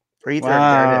 330.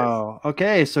 Wow.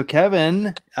 Okay, so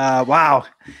Kevin, wow.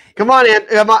 Come on,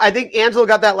 I think Angelo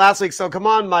got that last week. So come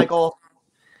on, Michael.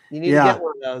 You need to get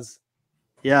one of those.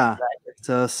 Yeah.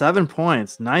 So 7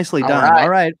 points. Nicely done. All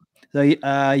right. So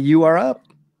you are up.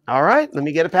 All right. Let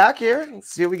me get a pack here. Let's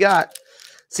see what we got.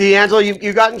 See, Angelo,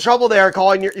 you got in trouble there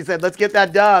calling you said, let's get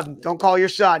that dub. Don't call your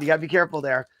shot. You got to be careful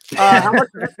there. How much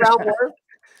is this round worth?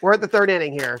 We're at the third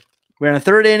inning here. We're in the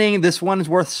third inning. This one is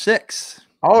worth 6.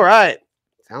 All right.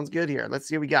 Sounds good here. Let's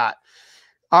see what we got.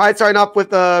 All right. Starting up with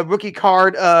the rookie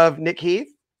card of Nick Heath.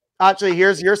 Actually,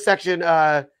 here's your section,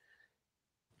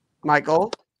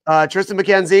 Michael. Tristan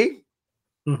McKenzie.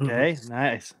 Okay.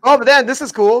 Nice. Oh, but then this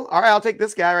is cool. All right. I'll take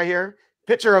this guy right here.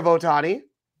 Pitcher of Ohtani.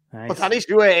 Nice. Ohtani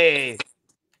Shuey.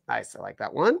 Nice. I like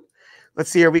that one. Let's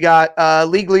see here. We got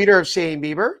league leader of Shane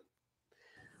Bieber.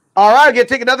 All right. Get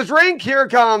take another drink. Here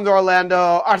comes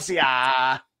Orlando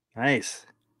Arcia. Nice.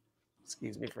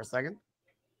 Excuse me for a second.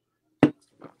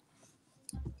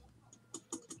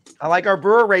 I like our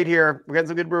brewer rate here. We're getting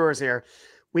some good brewers here.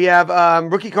 We have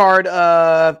rookie card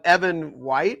of Evan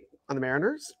White on the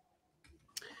Mariners.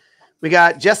 We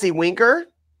got Jesse Winker.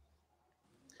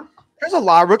 There's a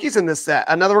lot of rookies in this set.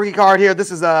 Another rookie card here.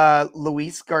 This is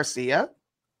Luis Garcia.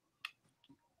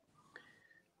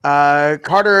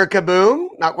 Carter Kaboom.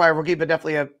 Not quite a rookie, but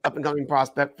definitely an up-and-coming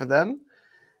prospect for them.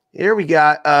 Here we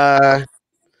got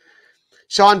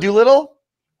Sean Doolittle,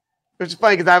 which is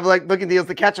funny because I have like looking at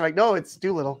the catch. I'm like, no, it's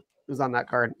Doolittle who's on that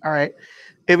card. All right.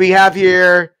 And we have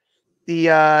here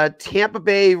the Tampa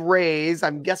Bay Rays.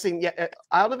 I'm guessing, yeah,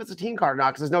 I don't know if it's a team card or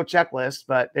not because there's no checklist,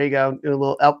 but there you go. Do a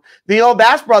little the old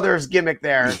Bash Brothers gimmick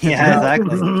there. Yeah,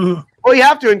 exactly. Well, you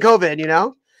have to in COVID, you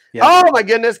know? Yep. Oh my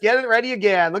goodness, get it ready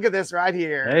again. Look at this right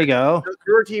here. There you go.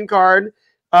 Your team card.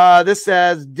 This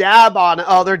says dab on it.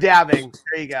 Oh, they're dabbing.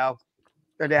 There you go.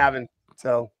 They're dabbing.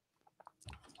 So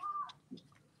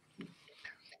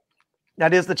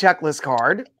that is the checklist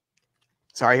card.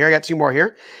 Sorry, here I got 2 more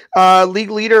here. League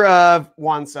leader of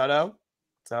Juan Soto.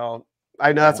 So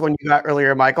I know that's one you got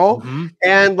earlier, Michael. Mm-hmm.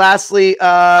 And lastly,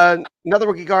 another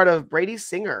rookie card of Brady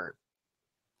Singer.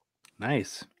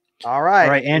 Nice. All right.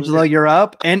 All right, Angelo, you're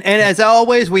up. And as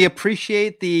always, we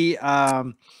appreciate the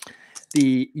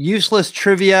useless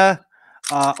trivia.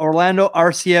 Orlando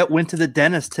Arcia went to the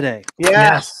dentist today.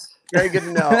 Yes. Very good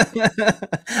to know.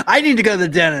 I need to go to the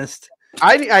dentist.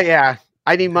 Yeah.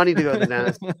 I need money to go to the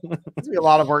dentist. There's going to be a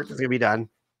lot of work that's going to be done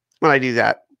when I do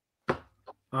that. All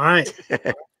right.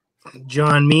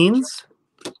 John Means.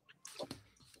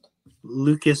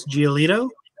 Lucas Giolito.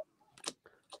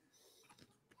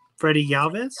 Freddie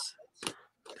Galvis.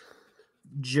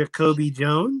 Jacoby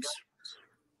Jones.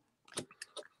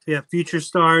 We have future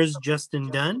stars Justin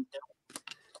Dunn,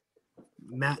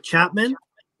 Matt Chapman,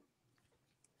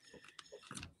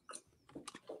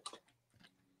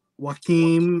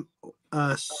 Joaquim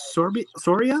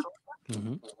Soria.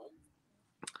 Mm-hmm.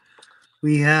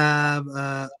 We have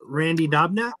Randy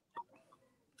Dobnak,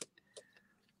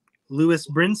 Lewis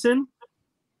Brinson.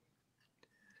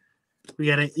 We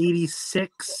got an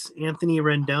 86 Anthony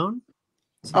Rendon.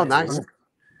 Oh, nice.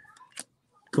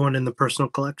 Going in the personal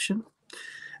collection.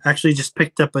 Actually just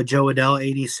picked up a Joe Adell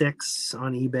 86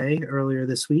 on eBay earlier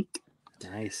this week.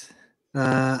 Nice.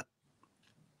 Leody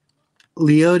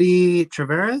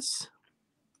Traveris,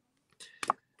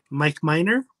 Mike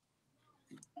Minor.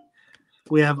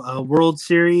 We have a World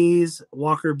Series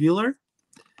Walker Buehler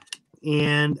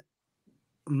and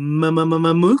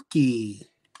Mookie.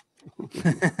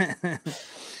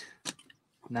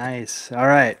 Nice. All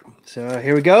right. So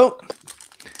here we go.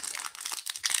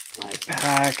 My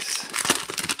packs.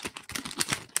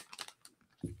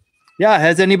 Yeah.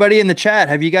 Has anybody in the chat?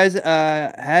 Have you guys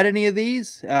had any of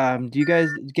these? Do you guys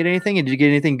get anything? And did you get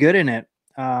anything good in it?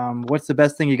 What's the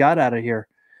best thing you got out of here?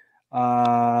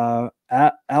 Alex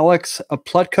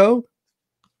Plutko,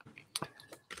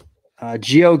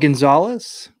 Gio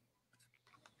Gonzalez,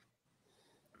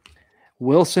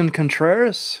 Wilson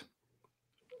Contreras,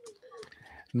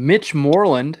 Mitch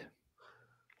Moreland.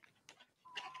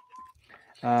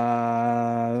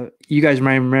 You guys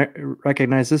might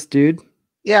recognize this dude.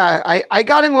 Yeah, I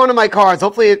got him one of my cards.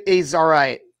 Hopefully he's all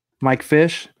right. Mike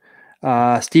Fish,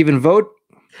 Stephen Vogt,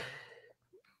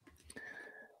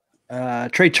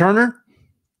 Trey Turner,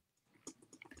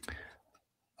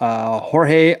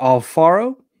 Jorge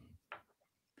Alfaro,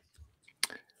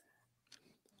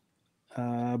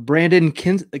 Brandon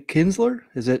Kinsler.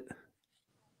 Is it? I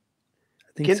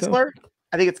think Kinsler? so.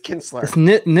 I think it's Kinsler. It's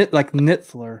like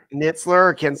Nitzler. Nitzler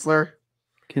or Kinsler?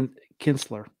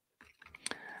 Kinsler.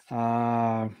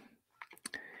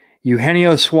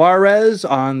 Eugenio Suarez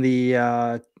on the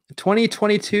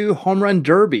 2022 Home Run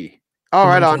Derby. Oh,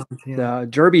 right on. The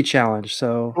Derby Challenge.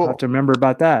 So Cool. I'll have to remember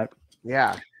about that.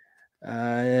 Yeah.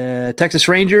 Texas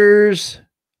Rangers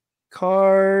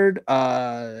card.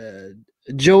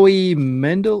 Joey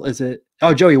Mendel. Is it?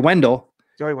 Oh, Joey Wendell.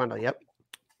 Joey Wendell. Yep.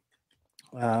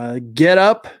 Get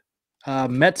Up.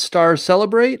 Met Star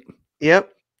Celebrate.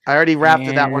 Yep. I already wrapped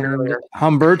that one earlier.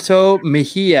 Humberto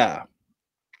Mejia.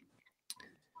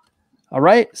 All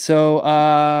right. So,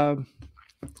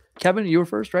 Kevin, you were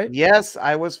first, right? Yes,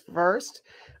 I was first.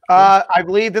 I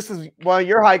believe this is one of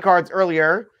your high cards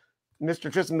earlier.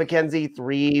 Mr. Tristan McKenzie,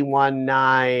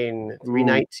 319,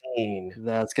 319.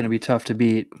 That's going to be tough to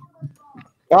beat.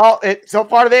 Well, so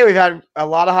far today, we've had a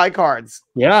lot of high cards.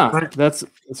 Yeah, that's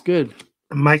good.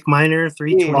 Mike Minor,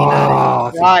 329.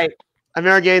 Oh, Right. I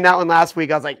remember getting that one last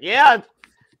week. I was like, yeah.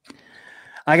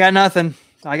 I got nothing.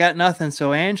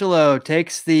 So Angelo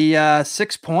takes the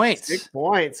 6 points. 6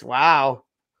 points. Wow.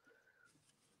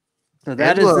 So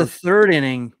that is the third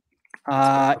inning.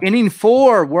 Inning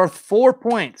 4, worth 4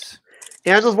 points.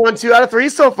 Angelo's won 2 out of 3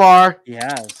 so far. He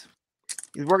has.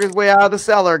 He's working his way out of the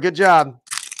cellar. Good job.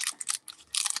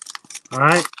 All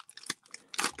right.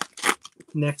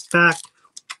 Next pack.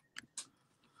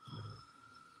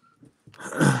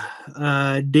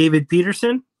 David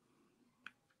Peterson.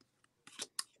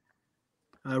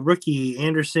 Rookie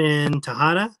Anderson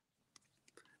Tejada.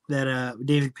 That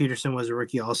David Peterson was a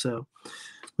rookie also.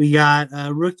 We got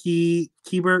rookie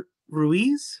Keibert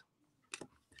Ruiz.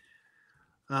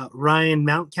 Ryan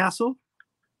Mountcastle.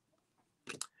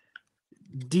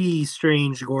 D.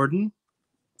 Strange Gordon.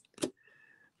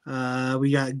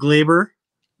 We got Glaber.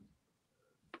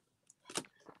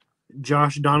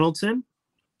 Josh Donaldson.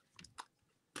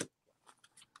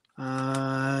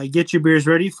 Get your beers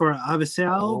ready for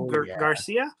Avisal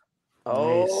Garcia.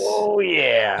 Oh,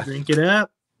 yeah. Drink it up.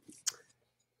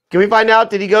 Can we find out,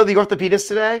 did he go to the orthopedist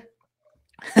today?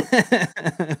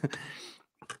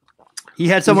 He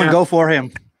had someone go for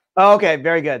him. Oh, okay.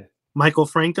 Very good. Michael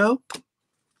Franco.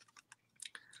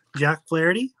 Jack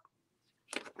Flaherty.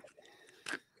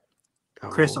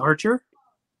 Chris Archer.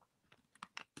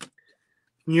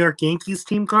 New York Yankees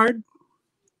team card.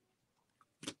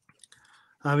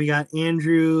 We got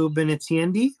Andrew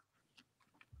Benintendi.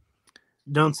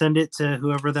 Don't send it to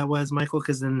whoever that was, Michael,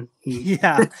 because then he.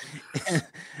 Yeah.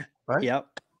 What? Yep.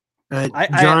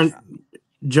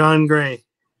 John Gray.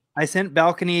 I sent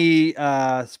Balcony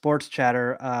Sports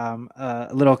Chatter a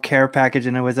little care package,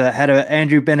 and it was had a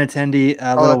Andrew Benintendi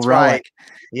little relic. Right.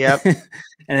 Yep. And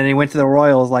then he went to the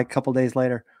Royals like a couple days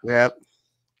later. Yep.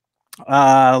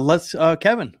 Let's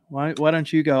Kevin, why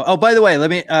don't you go? Oh, by the way, let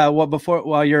me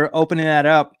while you're opening that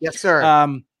up. Yes,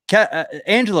 sir.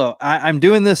 Angelo, I'm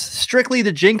doing this strictly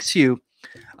to jinx you.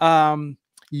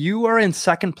 You are in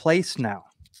second place now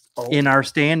in our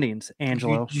standings,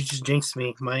 Angelo. You just jinxed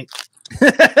me, Mike. He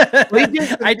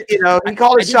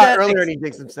called a shot earlier and he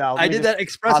jinxed himself. I did that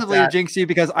expressively to jinx you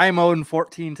because I'm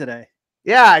 0-14 today.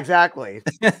 Yeah, exactly.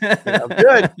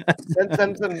 Good.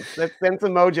 Send some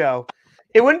mojo.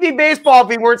 It wouldn't be baseball if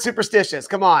we weren't superstitious.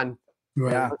 Come on.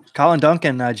 Right. Yeah. Colin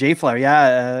Duncan, J-Flower.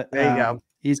 Yeah. There you go.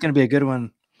 He's going to be a good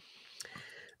one.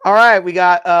 All right. We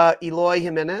got Eloy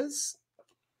Jimenez,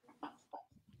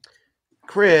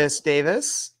 Chris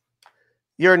Davis,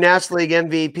 your National League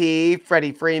MVP,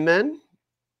 Freddie Freeman,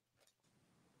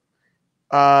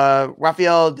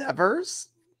 Rafael Devers,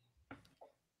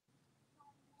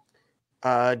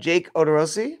 Jake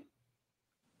Oderosi,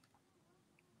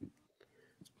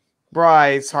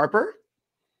 Bryce Harper,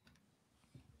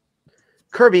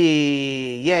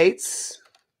 Kirby Yates,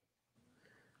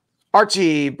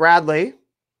 Archie Bradley.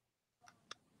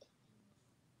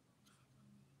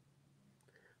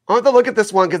 I want to look at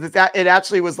this one because it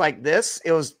actually was like this.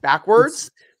 It was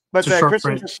backwards, but the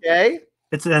Christian Pache.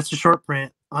 That's a short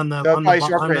print on the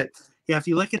short print. Yeah, if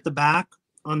you look at the back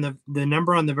on the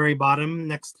number on the very bottom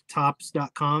next to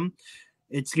tops.com,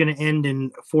 it's going to end in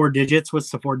 4 digits. What's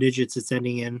the 4 digits it's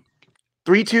ending in?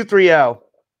 3230.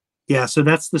 Yeah, so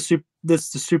that's the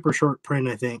super short print,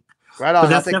 I think. Right on. But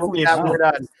that's definitely we're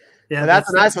done. Yeah,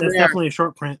 that's a nice one. That's definitely a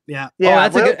short print. Yeah. Yeah,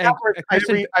 that's a good. I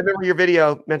remember your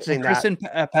video mentioning that. Christian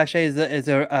Pache is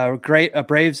a great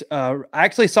Braves. I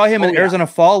actually saw him in Arizona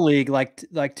Fall League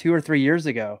like 2 or 3 years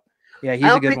ago. Yeah,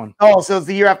 he's a good one. Oh, so it's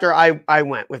the year after I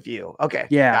went with you. Okay.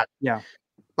 Yeah. Yeah.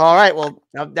 All right. Well,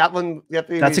 that one.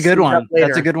 That's a good one.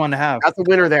 That's a good one to have. That's a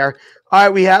winner there. All right.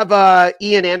 We have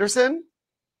Ian Anderson,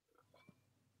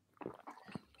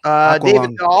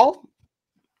 David Dahl.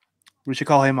 We should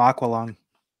call him Aqualung.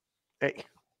 Hey.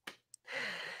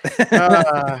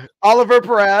 Oliver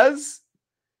Perez.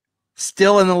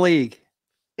 Still in the league.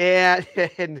 And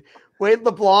Wade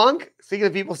LeBlanc. Speaking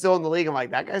of people still in the league, I'm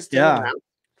like, that guy's still around.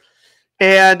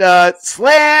 And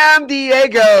Slam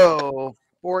Diego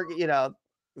for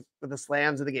the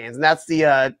slams of the games. And that's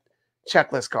the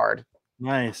checklist card.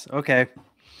 Nice. Okay.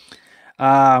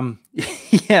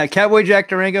 Yeah, Cowboy Jack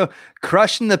Durango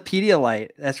crushing the Pedialyte.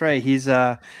 That's right. He's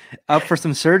up for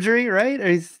some surgery, right? Or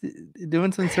he's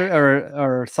doing some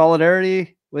or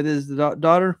solidarity with his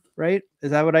daughter, right? Is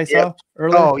that what I saw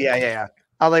earlier? Oh, yeah.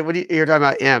 I was like, you're talking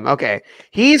about him. Okay.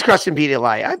 He's crushing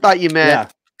Pedialyte. I thought you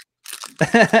meant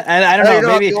and I don't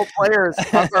know, maybe the old players.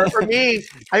 For me,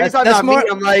 I was talking about me.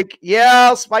 I'm like,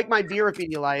 I'll spike my beer with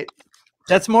Pedialyte.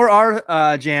 That's more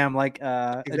our jam, like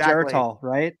Geritol,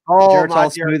 right? Oh,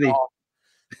 Geritol smoothie.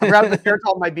 I'm grabbing the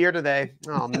Geritol in my beer today.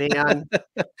 Oh man.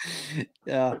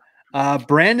 Yeah.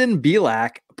 Brandon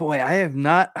Belak. Boy,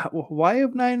 why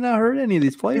have I not heard any of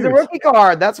these players? He's a rookie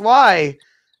card. That's why.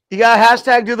 You got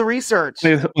to #do the research.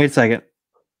 Wait a second.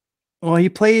 Well, he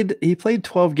played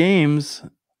 12 games.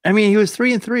 I mean, he was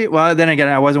 3-3. Well, then again,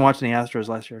 I wasn't watching the Astros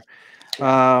last year. Who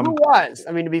was?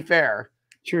 I mean, to be fair.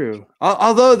 True.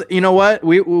 Although, you know what?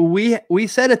 We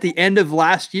said at the end of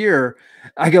last year,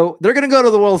 I go, they're going to go to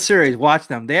the World Series. Watch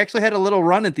them. They actually had a little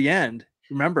run at the end.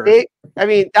 Remember?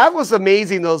 That was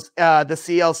amazing. Those the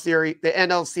CL series, the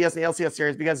NLCS and LCS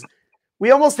series, because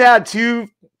we almost had 2-3-0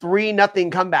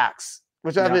 comebacks,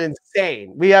 which have been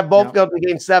insane. We have both go to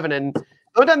Game 7, and the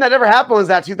only time that ever happened was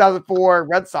that 2004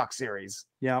 Red Sox series.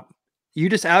 Yeah. You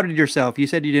just outed yourself. You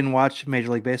said you didn't watch Major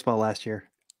League Baseball last year.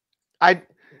 I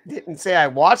didn't say I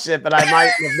watched it, but I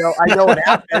might know. I know what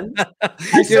happened.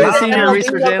 You're a senior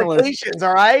research analyst.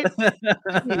 All right.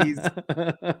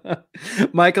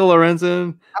 Michael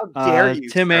Lorenzen. How dare you,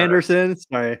 Tim Anderson.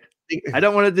 Sorry, I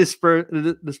don't want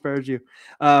to disparage you.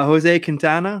 Jose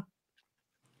Quintana.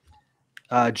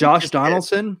 Josh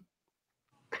Donaldson.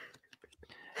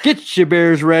 Get your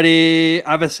beers ready.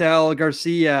 Avisel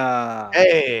Garcia.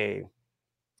 Hey.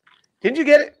 Didn't you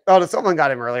get it? Oh, someone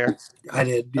got him earlier. I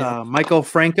did. Yeah. Michael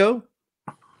Franco,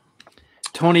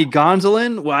 Tony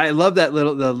Gonzalez. Well, I love that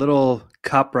little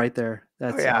cup right there.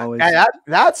 That's always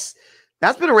that's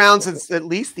been around since at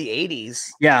least the 80s.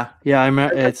 Yeah. I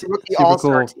remember it's the super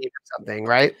All-Star cool. team or something,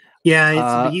 right?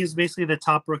 Yeah, he's basically the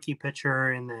top rookie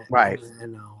pitcher in the right,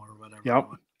 or whatever. Yep.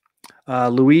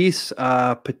 Luis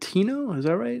Patino, is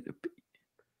that right?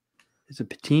 Is it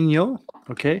Patino?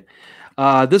 Okay.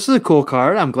 This is a cool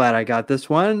card. I'm glad I got this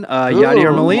one.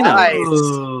 Yadier Molina.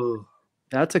 Nice.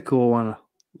 That's a cool one.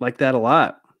 Like that a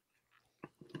lot.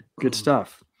 Good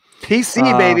stuff.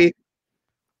 PC, baby.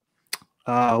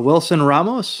 Wilson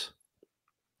Ramos.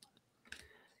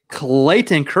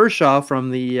 Clayton Kershaw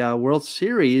from the World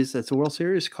Series. That's a World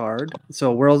Series card.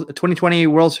 So 2020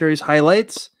 World Series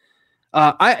highlights.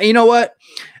 You know what?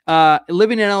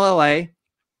 Living in LA,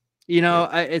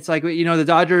 it's like, the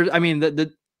Dodgers. I mean,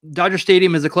 the Dodger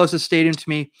Stadium is the closest stadium to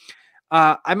me.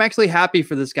 I'm actually happy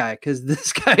for this guy because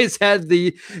this guy's had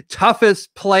the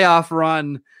toughest playoff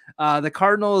run. The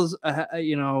Cardinals,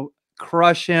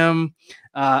 crush him.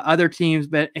 Other teams,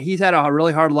 but he's had a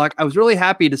really hard luck. I was really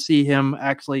happy to see him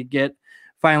actually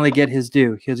finally get his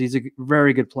due because he's a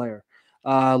very good player.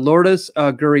 Lourdes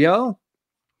Gurriel,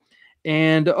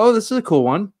 and this is a cool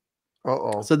one.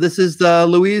 So this is the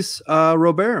Luis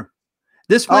Robert.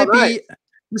 This might be.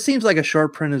 This seems like a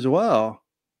short print as well.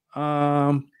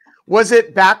 Was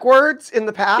it backwards in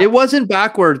the pack? It wasn't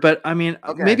backwards, but I mean,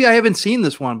 maybe I haven't seen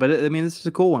this one, but this is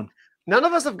a cool one. None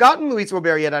of us have gotten Luis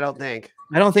Robert yet, I don't think.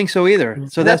 I don't think so either.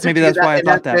 So that's why I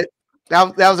thought that.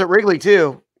 That was at Wrigley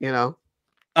too, Angelo,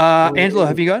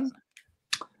 have you gotten?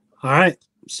 All right.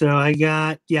 So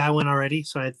I went already.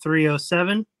 So I had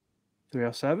 307.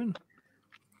 307.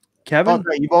 Kevin?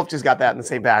 Oh, you both just got that in the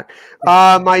same pack.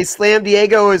 My Slam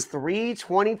Diego is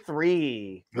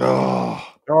 323.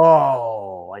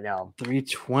 Oh, I know.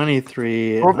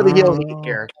 323. Going for the heel heat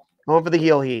here. Going for the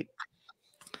heel heat.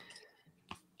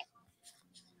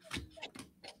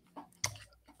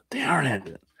 Darn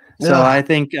it. So I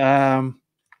think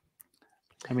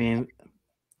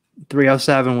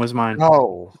 307 was mine.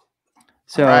 Oh.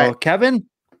 So right. Kevin?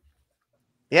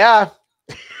 Yeah.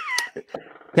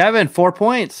 Kevin, 4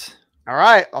 points. All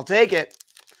right, I'll take it.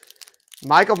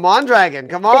 Michael Mondragon,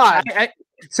 come on.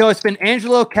 So it's been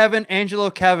Angelo, Kevin.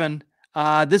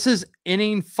 This is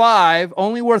inning 5,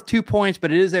 only worth 2 points,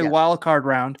 but it is a wild card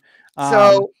round.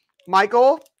 So,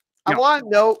 Michael, I want to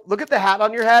know, look at the hat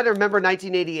on your head and remember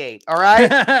 1988, all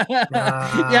right?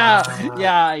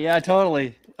 Yeah,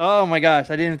 totally. Oh my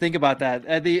gosh, I didn't think about that.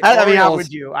 How would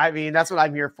you? I mean, that's what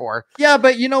I'm here for. Yeah,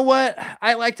 but you know what?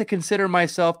 I like to consider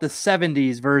myself the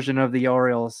 70s version of the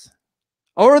Orioles.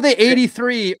 Or the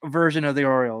 83 version of the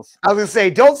Orioles. I was going to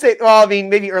say, don't say, well, I mean,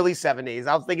 maybe early 70s.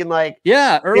 I was thinking like,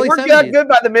 early 70s. They were good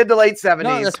by the mid to late 70s.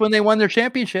 No, that's when they won their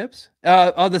championships.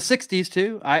 The 60s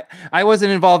too. I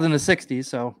wasn't involved in the 60s,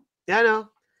 so. Yeah, I know.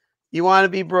 You want to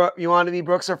be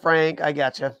Brooks or Frank? I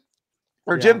gotcha.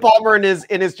 Or Jim Palmer and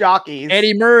his jockeys.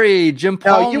 Eddie Murray, Jim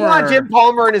Palmer. No, you want Jim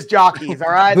Palmer and his jockeys,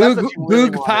 all right? That's what you really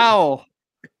Boog Powell.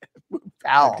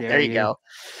 Powell. There you go.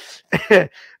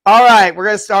 All right, we're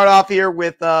going to start off here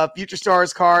with Future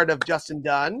Stars card of Justin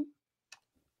Dunn.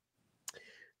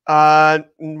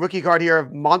 Rookie card here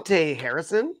of Monte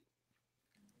Harrison.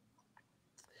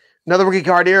 Another rookie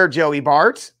card here of Joey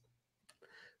Bart.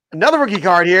 Another rookie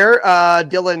card here,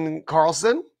 Dylan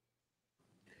Carlson.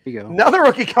 There you go. Another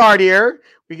rookie card here.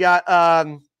 We got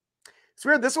it's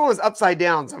weird. This one was upside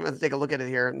down, so I'm going to take a look at it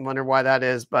here and wonder why that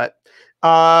is. But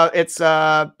it's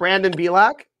Brandon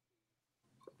Bielak.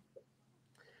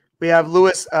 We have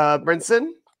Lewis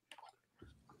Brinson,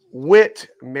 Whit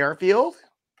Merrifield,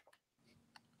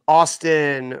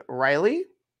 Austin Riley,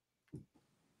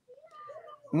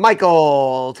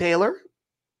 Michael Taylor,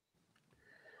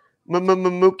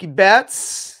 Mookie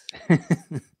Betts,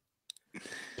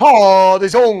 Paul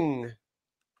DeJong,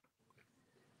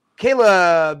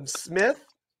 Caleb Smith,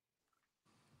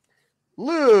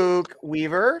 Luke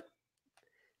Weaver,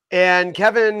 and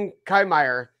Kevin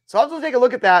Kymire. So I'll just take a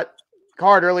look at that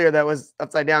card earlier that was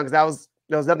upside down because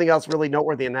there was nothing else really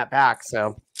noteworthy in that pack.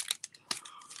 So,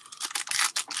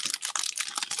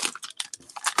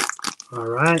 all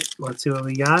right, let's see what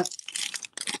we got.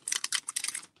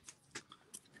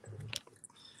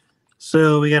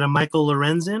 So we got a Michael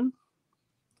Lorenzen,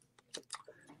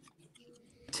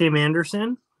 Tim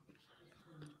Anderson,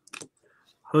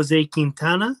 Jose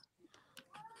Quintana,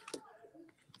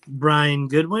 Brian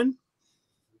Goodwin,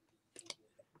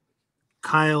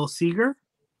 Kyle Seager,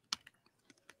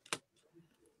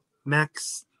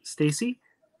 Max Stassi,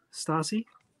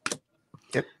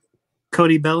 yep.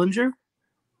 Cody Bellinger,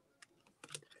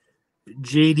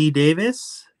 JD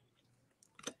Davis,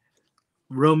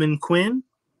 Roman Quinn.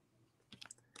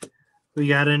 We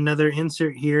got another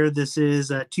insert here. This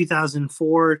is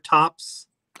 2004 Topps.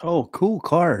 Oh, cool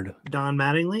card. Don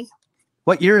Mattingly.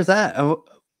 What year is that?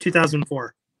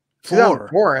 2004.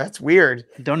 2004. That's weird.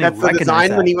 That's the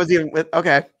design when he was even with.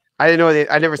 Okay, I didn't know.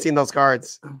 I never seen those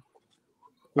cards.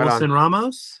 Wilson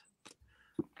Ramos.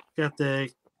 Got the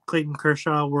Clayton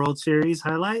Kershaw World Series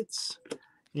highlights,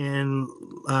 and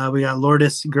we got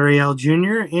Lourdes Gurriel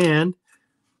Jr. and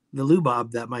the Lou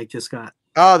Bob that Mike just got.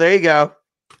 Oh, there you go.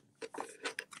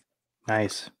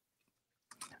 Nice.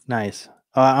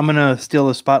 I'm gonna steal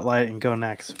the spotlight and go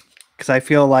next because I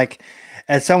feel like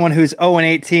as someone who's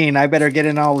 0-18, I better get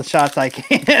in all the shots I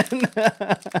can.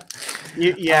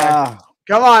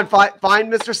 Come on,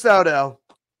 find Mr. Soto.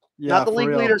 Yeah, Not the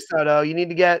league leader Soto. You need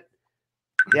to get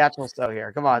the actual Soto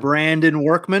here. Come on. Brandon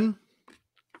Workman.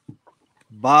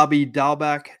 Bobby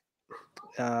Dalbeck.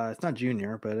 It's not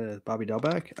junior, but it's Bobby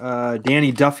Dalbeck.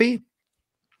 Danny Duffy.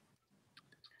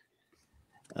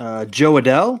 Joe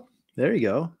Adell. There you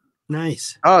go.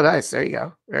 Nice. Oh, nice. There you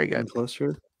go. Very good.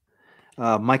 Closer.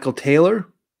 Michael Taylor.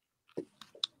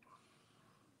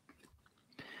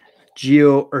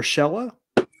 Gio Urshela.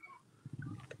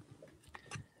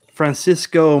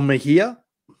 Francisco Mejia.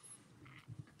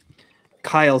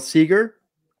 Kyle Seager,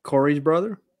 Corey's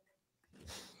brother.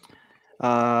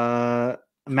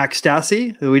 Max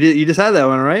Stassi, who you just had that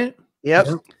one, right? Yep.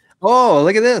 Oh,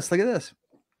 look at this. Look at this.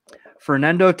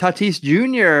 Fernando Tatis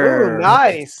Jr. Ooh,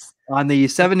 nice. On the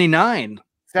 79.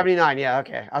 79, yeah,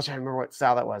 okay. I was trying to remember what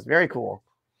style that was. Very cool.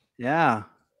 Yeah.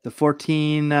 The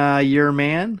 14-year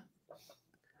man.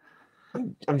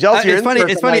 I'm jealous. It's funny.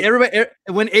 It's funny. Everybody,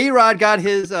 when A-Rod got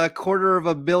his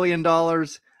 $250 million,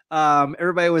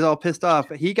 everybody was all pissed off.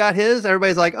 He got his.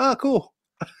 Everybody's like, "Oh, cool."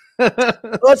 Well,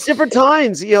 it's different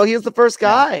times. You know, he was the first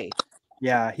guy.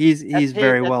 Yeah, he's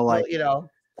very well liked. You know,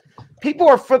 people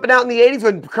were flipping out in the 80s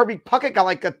when Kirby Puckett got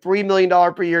like a $3 million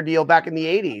per year deal back in the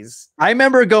 80s. I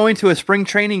remember going to a spring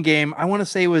training game. I want to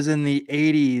say it was in the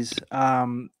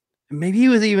 80s. Maybe it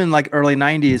was even like early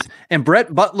 90s. And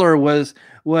Brett Butler was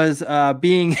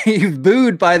being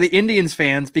booed by the Indians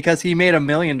fans because he made $1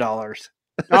 million.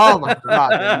 Oh my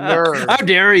God! How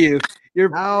dare you? You're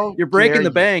breaking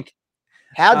the bank.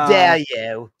 How dare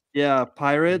you? Yeah,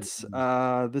 Pirates.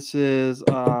 This is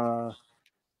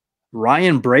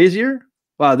Ryan Brazier.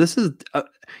 Wow, this is.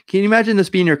 Can you imagine this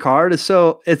being your card? It's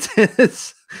wow.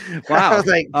 I was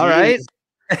like, all right.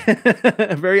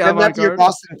 Very avant-garde. You're a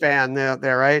Boston fan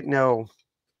there, right? No.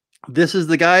 This is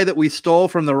the guy that we stole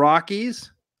from the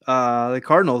Rockies. The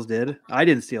Cardinals did. I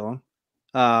didn't steal him.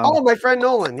 My friend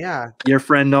Nolan. Yeah. Your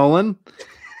friend Nolan.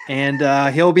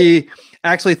 And he'll be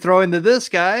actually throwing to this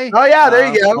guy. Oh, yeah.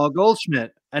 There you go. Paul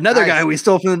Goldschmidt. Another guy we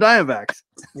stole from the Diamondbacks.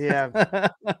 Yeah.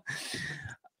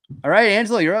 All right,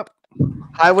 Angelo, you're up.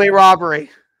 Highway robbery.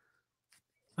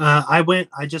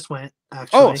 I just went.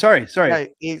 Actually. Oh, sorry. Yeah,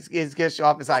 he's gets you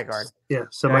off his high card. Yeah.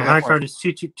 So my high card is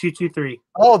 223.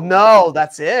 Oh no,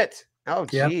 that's it. Oh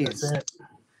jeez. Yep, that's it.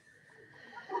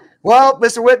 Well,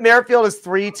 Mr. Whit Merrifield is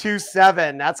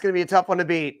 327. That's going to be a tough one to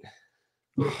beat.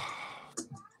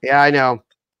 Yeah, I know.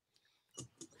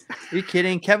 Are you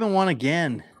kidding? Kevin won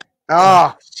again.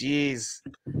 Oh, jeez.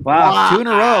 Wow. 2 in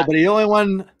a row, but he only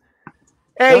won.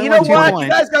 Hey, you know what? You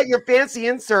guys got your fancy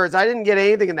inserts. I didn't get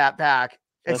anything in that pack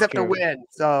except a win.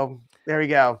 So there we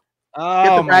go.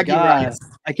 Oh my God.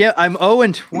 I'm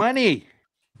 0-20.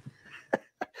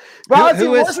 Well, it's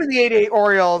worse than the 88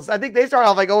 Orioles. I think they started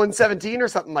off like 0-17 or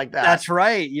something like that. That's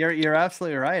right. You're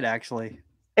absolutely right, actually.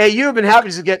 Hey, you have been happy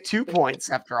to get 2 points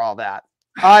after all that.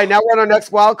 All right, now we're on our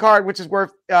next wild card, which is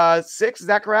worth 6. Is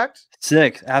that correct?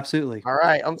 6, absolutely. All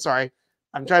right. I'm sorry.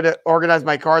 I'm trying to organize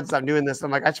my cards as I'm doing this.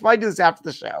 I'm like, I should probably do this after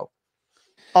the show.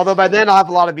 Although by then I'll have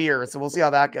a lot of beer, so we'll see how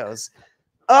that goes.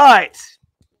 All right.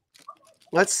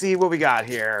 Let's see what we got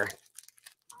here.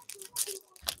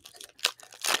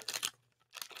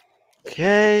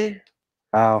 Okay.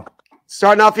 Wow.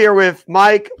 Starting off here with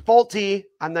Mike Fulte.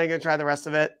 I'm not going to try the rest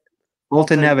of it.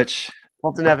 Fultonevich.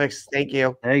 Fultonevich. Thank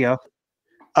you. There you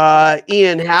go.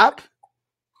 Ian Happ.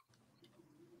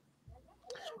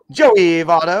 Joey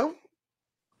Votto.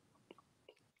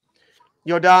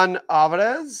 Yordan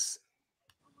Alvarez.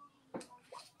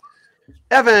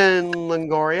 Evan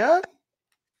Longoria.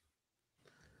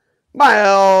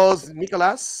 Miles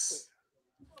Nicolas.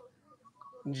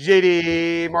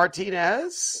 JD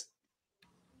Martinez.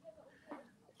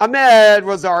 Ahmed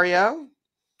Rosario.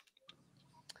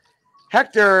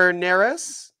 Hector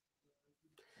Neris.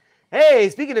 Hey,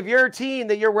 speaking of your team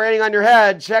that you're wearing on your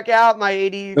head, check out my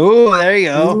 80. Oh, there you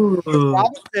go.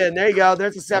 Robinson. There you go.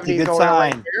 There's a 70s good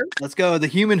sign. Right here. Let's go. The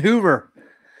human Hoover.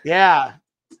 Yeah.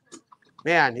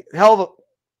 Man, hell of a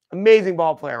amazing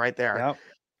ball player right there.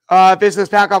 Yep. Business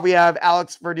pack off, we have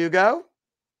Alex Verdugo.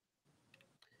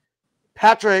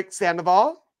 Patrick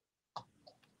Sandoval.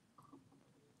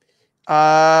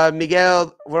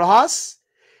 Miguel Rojas.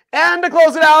 And to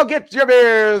close it out, get your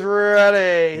beers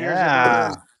ready. Here's your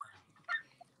beers.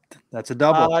 That's a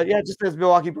double. Yeah, just as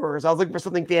Milwaukee Brewers. I was looking for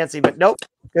something fancy, but nope.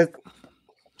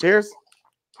 Cheers.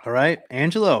 All right,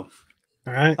 Angelo.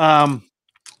 All right.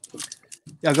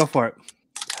 Yeah, go for it.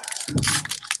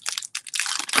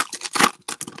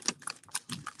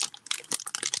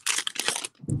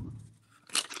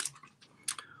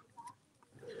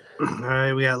 All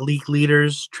right, we got league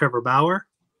leaders Trevor Bauer.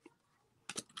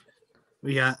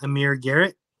 We got Amir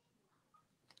Garrett.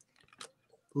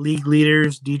 League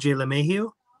leaders DJ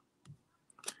LeMahieu.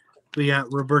 We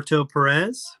got Roberto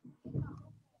Perez.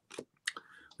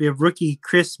 We have rookie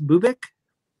Chris Bubik.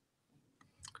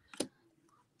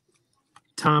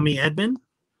 Tommy Edman.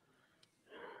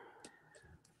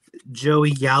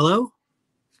 Joey Gallo.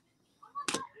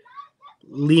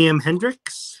 Liam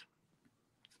Hendricks.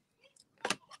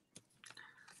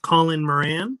 Colin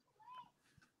Moran.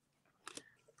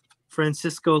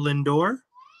 Francisco Lindor.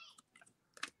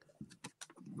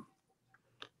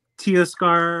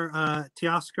 Teoscar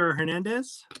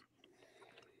Hernandez.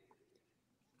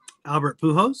 Albert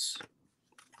Pujols.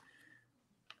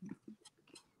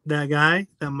 That guy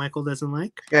that Michael doesn't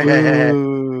like.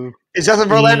 Is Justin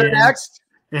Verlander next?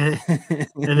 And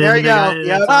There you go.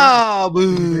 Yep. Oh,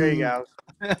 boo. There you go.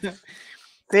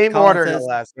 Same Colin order, no says-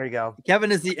 less. There you go.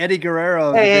 Kevin is the Eddie Guerrero.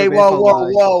 of the Hey, Beer whoa, Baseball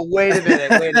whoa, Blog. whoa. Wait a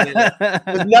minute.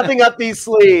 There's nothing up these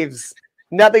sleeves.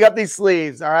 Nothing up these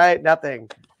sleeves. All right. Nothing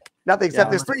except Yeah,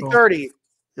 there's that's cool. 330.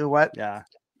 Do what? Yeah.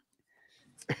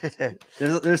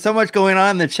 There's so much going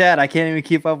on in the chat. I can't even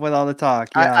keep up with all the talk.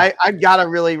 Yeah. I gotta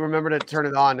really remember to turn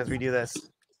it on as we do this.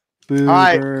 Boo all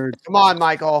right. bird. Come on,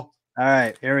 Michael. All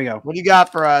right, here we go. What do you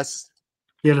got for us?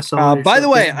 You gotta summon By the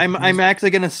yourself. way, I'm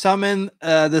actually going to summon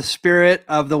the spirit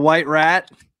of the White Rat,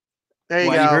 There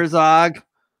you Whitey go. Herzog.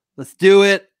 Let's do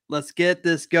it. Let's get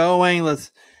this going.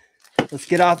 Let's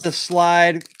get off the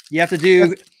slide. You have to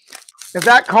do. Has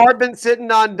that card been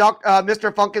sitting on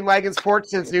Mr. Funkin' Wagon's porch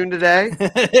since noon today?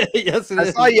 Yes, it I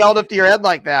is. saw you yelled up to your head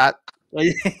like that.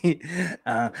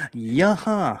 Yeah.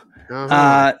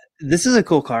 Uh-huh. This is a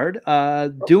cool card.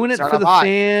 Doing it Start for off the hot.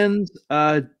 fans.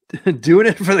 Doing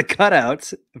it for the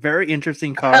cutouts. Very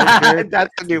interesting card. Very-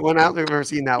 That's a new one. I don't think I've ever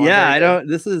seen that one. yeah, Very I good.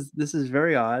 don't. This is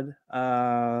very odd.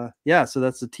 Yeah. So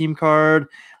that's the team card.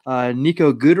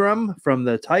 Nico Goodrum from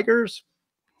the Tigers.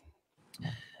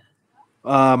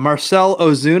 Marcel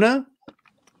Ozuna.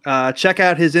 Check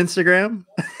out his Instagram.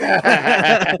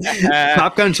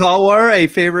 Top Gun Chalwar, a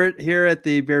favorite here at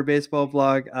the Beer Baseball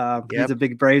Blog. Yep. He's a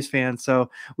big Braves fan,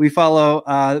 so we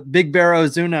follow Big Bear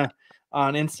Ozuna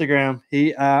on Instagram.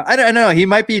 He, I don't know, he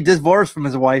might be divorced from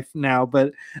his wife now,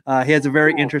 but he has a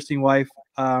very interesting wife.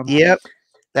 Yep.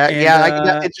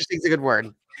 And, Interesting is a good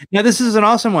word. Now this is an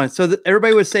awesome one. So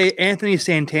everybody would say Anthony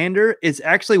Santander. It's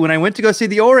actually when I went to go see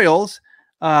the Orioles.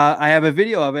 I have a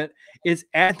video of it. It's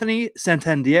Anthony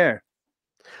Santander.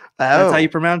 That's how you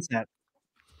pronounce that.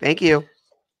 Thank you.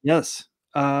 Yes.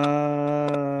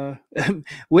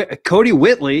 Cody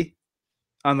Whitley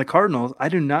on the Cardinals. I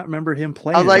do not remember him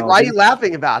playing. I was like, at all. why are you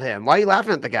laughing about him? Why are you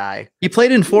laughing at the guy? He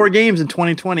played in 4 games in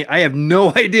 2020. I have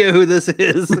no idea who this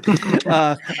is.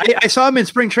 I saw him in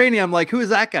spring training. I'm like, who is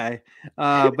that guy?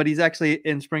 But he's actually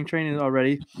in spring training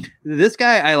already. This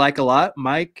guy I like a lot.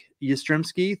 Mike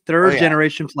Yastrzemski, third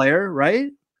generation player, right?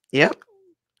 Yep.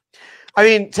 I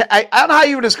mean, I don't know how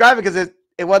you would describe it because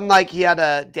it wasn't like he had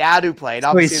a dad who played. So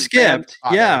he Obviously, his skipped.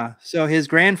 grandfather. Yeah. So his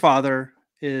grandfather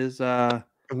is Of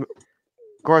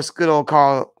course, good old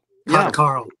Carl. yeah.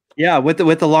 Carl. Yeah, with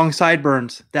the long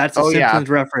sideburns. That's a Oh, yeah. Simpsons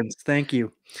reference. Thank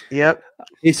you. Yep.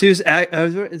 Jesus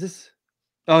is this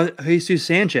Jesus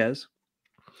Sanchez.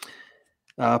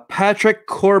 Patrick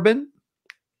Corbin.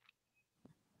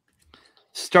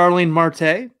 Starling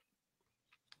Marte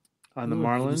on the Ooh,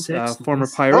 Marlins, 86, former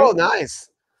nice. Pirate. Oh, nice.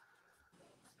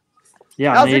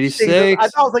 Yeah, That on was interesting. 86. I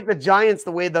thought it was like the Giants,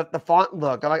 the way the font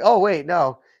looked. I'm like, oh wait,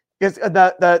 no, because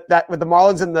that with the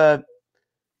Marlins in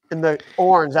the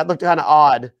orange, that looked kind of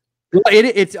odd. Well,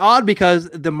 it's odd because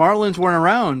the Marlins weren't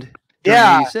around during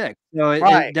Yeah. 86. So it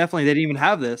Right. definitely they didn't even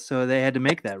have this, so they had to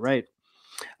make that, right?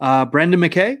 Brendan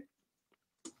McKay.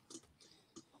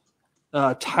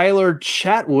 Tyler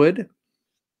Chatwood.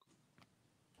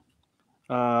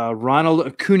 Ronald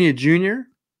Acuna Jr.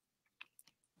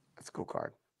 That's a cool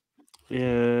card.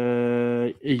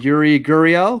 Yuri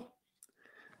Gurriel.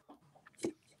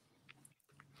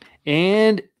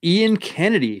 And Ian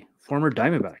Kennedy, former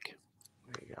Diamondback.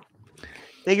 There you go.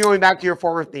 Thank you. Going back to your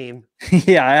former theme.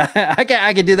 Yeah,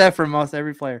 I can do that for most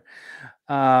every player.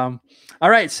 All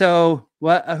right, so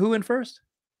who went first?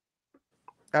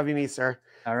 That'd be me, sir.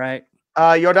 All right.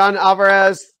 Yordan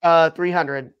Alvarez,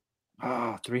 300.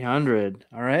 Oh, 300.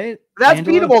 All right. That's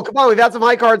Angelo? beatable. Come on, we've had some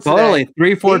high cards Totally. today.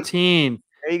 314.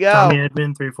 There you go. Tommy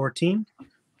Edman, 314.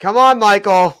 Come on,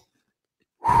 Michael.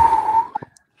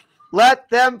 Let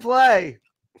them play.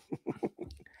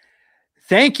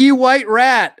 Thank you, White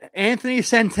Rat. Anthony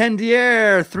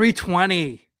Santander,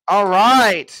 320. All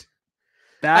right.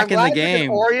 Back I'm in glad the there's an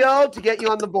game. Oreo to get you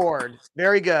on the board.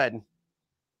 Very good.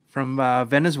 from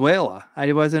Venezuela.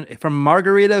 I wasn't from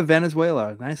Margarita,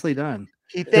 Venezuela. Nicely done.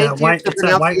 He thanked you for It's that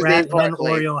pronouncing white his name rat and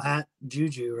correctly. Oriole hat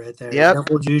juju right there. Yep.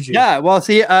 Double juju. Yeah, well,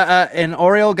 see, and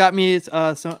Oriole got me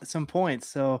some points,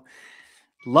 so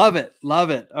love it.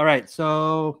 All right,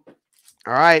 so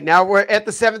All right, now we're at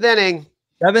the 7th inning.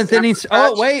 7th inning.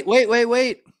 Oh,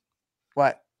 wait.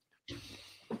 What?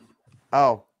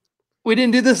 Oh, We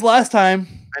didn't do this last time.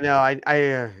 I know.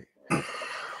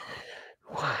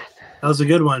 What? That was a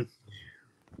good one.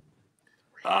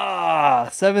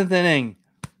 7th inning.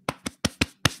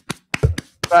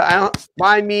 But I don't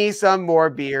buy me some more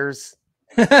beers.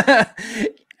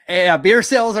 Yeah, beer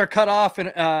sales are cut off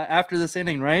after this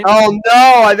inning, right? Oh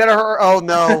no, I better hurt. Oh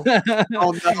no. Oh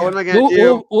no. What am I gonna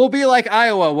do? We'll be like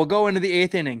Iowa. We'll go into the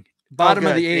 8th inning, bottom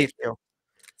of the 8th.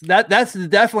 That's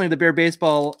definitely the Beer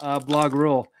Baseball blog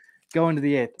rule. Go into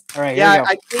the 8th. All right. Yeah,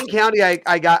 I King County. I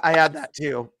had that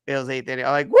too. It was 8th inning.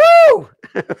 I'm like, woo!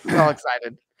 So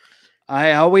excited.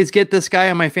 I always get this guy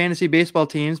on my fantasy baseball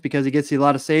teams because he gets a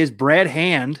lot of saves. Brad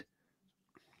Hand.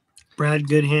 Brad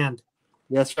Good Hand.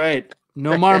 That's right.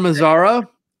 Nomar Mazara,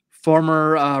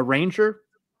 former Ranger.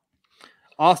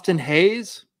 Austin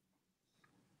Hayes.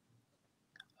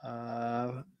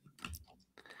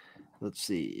 Let's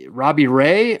see. Robbie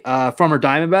Ray, former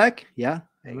Diamondback. Yeah.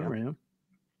 There you remember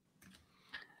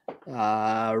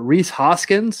him. Reese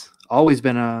Hoskins, always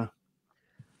been a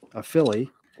Philly.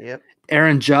 Yep.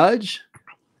 Aaron Judge,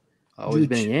 always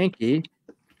been a Yankee.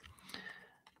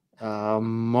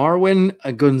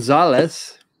 Marwin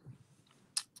Gonzalez.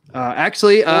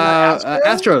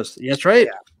 Astros. That's right.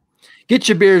 Yeah. Get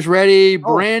your beers ready.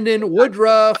 Brandon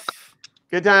Woodruff.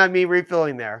 Good time on me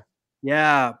refilling there.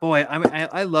 Yeah, boy.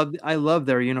 I love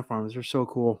their uniforms. They're so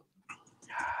cool.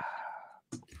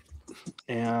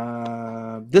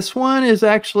 This one is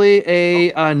actually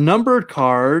a numbered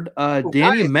card.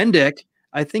 Danny Mendick.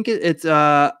 I think it's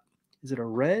is it a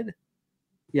red?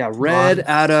 Yeah, red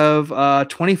out of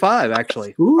 25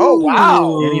 actually. Ooh. Oh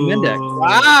wow. Danny Mendick.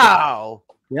 Wow.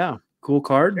 Yeah, cool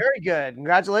card. Very good.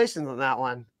 Congratulations on that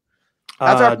one.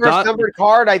 That's our first numbered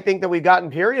card I think that we've gotten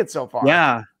period so far.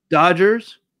 Yeah,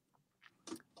 Dodgers.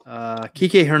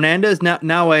 Kike Hernandez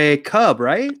now a Cub,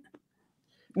 right?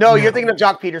 No, you're thinking of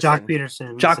Jock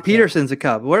Peterson. Jock Peterson's a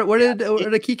Cub. Where did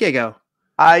Kike go?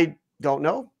 I don't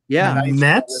know. Yeah,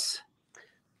 Mets.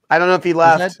 I don't know if he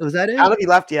left. Was that it? I don't know if he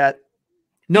left yet.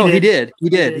 No, he did. He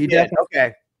did.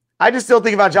 Okay. I just still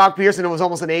think about Jock Peterson. It was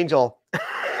almost an angel.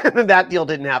 That deal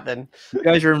didn't happen.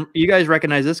 You guys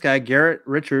recognize this guy, Garrett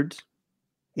Richards?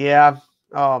 Yeah.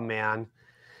 Oh man.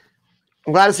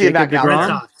 I'm glad to see him back now. Red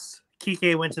Sox.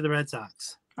 Kike went to the Red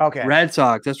Sox. Okay. Red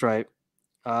Sox. That's right.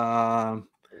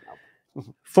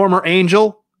 Former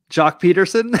Angel, Jock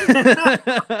Peterson.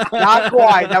 Not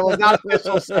quite. That was not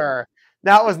official, sir.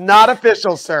 That was not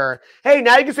official, sir. Hey,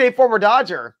 now you can say former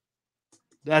Dodger.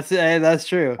 That's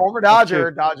true. Former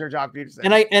Dodger, Jock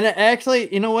Peterson. And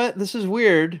actually, you know what? This is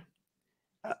weird.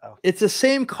 It's the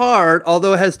same card,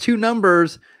 although it has two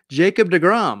numbers. Jacob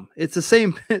deGrom. It's the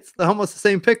same. It's almost the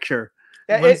same picture.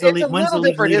 Yeah, it's a little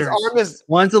different. His arm is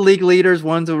one's the league leaders,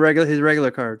 one's his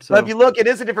regular card. So but if you look, it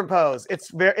is a different pose.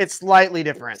 It's slightly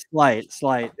different. Slight. It's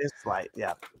slight.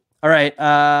 Yeah. All right.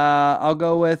 I'll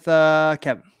go with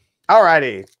Kevin. All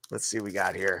righty. Let's see what we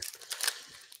got here.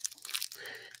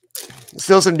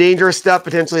 Still some dangerous stuff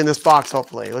potentially in this box,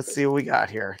 hopefully. Let's see what we got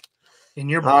here. In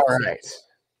your box. All right.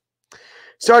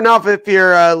 Starting off with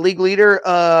your league leader,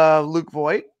 Luke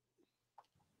Voigt.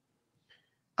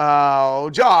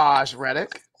 Josh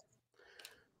Reddick.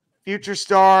 Future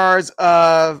stars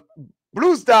of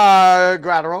Blue Star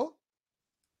Gratterall.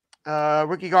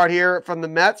 Rookie card here from the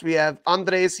Mets. We have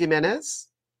Andres Jimenez.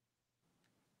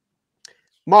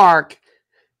 Mark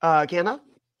Canha.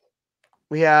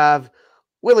 We have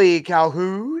Willie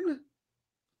Calhoun.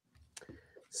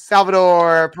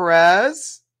 Salvador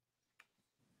Perez.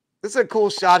 This is a cool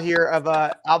shot here of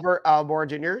Albert Almora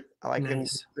Jr. I like him.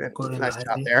 Nice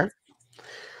shot there.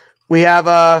 We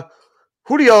have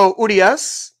Julio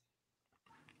Urias.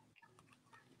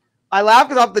 I laugh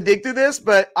because I have to dig through this,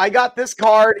 but I got this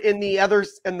card in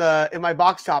my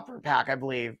box topper pack, I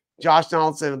believe. Josh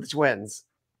Donaldson with the Twins.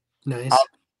 Nice.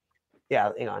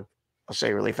 Yeah, hang on. I'll show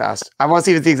you really fast. I want to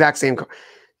see if it's the exact same card.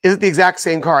 Is it the exact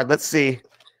same card? Let's see.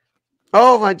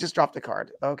 Oh, I just dropped the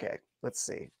card. Okay, let's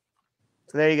see.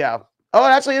 So there you go. Oh,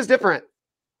 it actually is different.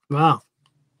 Wow.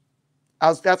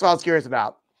 That's what I was curious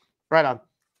about. Right on.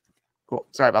 Cool.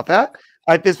 Sorry about that.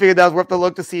 I just figured that was worth the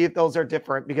look to see if those are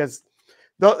different because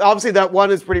obviously that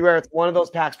one is pretty rare. It's one of those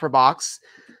packs per box.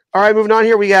 All right, moving on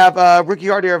here. We have rookie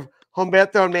card here of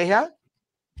Humberto Mejia.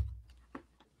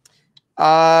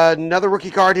 Another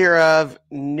rookie card here of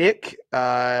Nick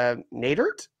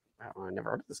Nadert. I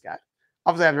never heard of this guy.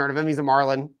 Obviously, I haven't heard of him. He's a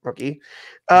Marlin rookie.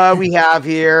 We have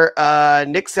here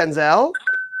Nick Senzel.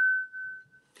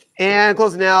 And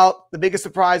closing out, the biggest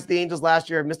surprise to the Angels last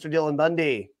year, Mr. Dylan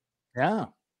Bundy. Yeah.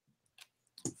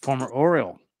 Former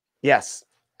Oriole. Yes.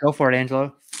 Go for it,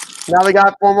 Angelo. Now they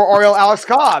got former Oriole Alex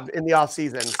Cobb in the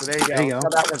offseason. So there you go. There you go. How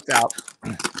that worked out.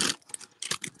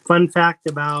 Fun fact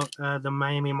about the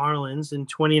Miami Marlins in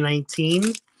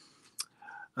 2019,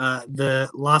 the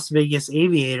Las Vegas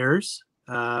Aviators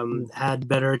had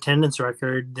better attendance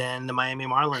record than the Miami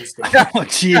Marlins did. Oh,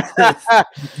 Jesus.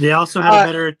 They also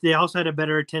had a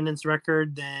better attendance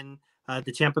record than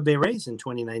the Tampa Bay Rays in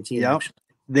 2019. Yep.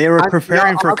 They were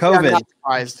preparing for COVID. I'm not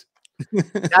surprised.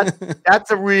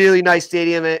 That's a really nice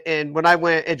stadium, and when I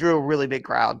went, it drew a really big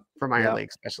crowd for minor league,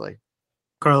 especially.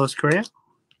 Carlos Correa,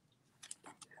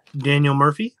 Daniel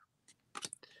Murphy,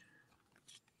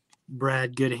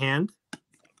 Brad Goodhand.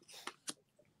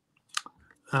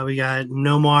 We got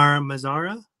Nomar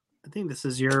Mazara. I think this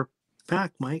is your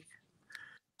pack, Mike.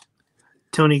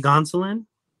 Tony Gonsolin.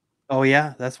 Oh,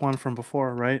 yeah. That's one from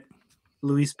before, right?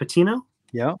 Luis Patino.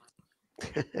 Yep.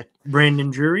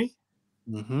 Brandon Drury.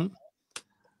 Mm-hmm.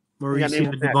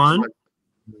 Mauricio Dubon.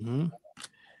 Mm-hmm.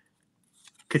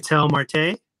 Ketel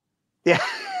Marte. Yeah.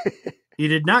 You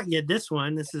did not get this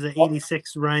one. This is an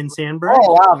 86 Ryan Sandberg.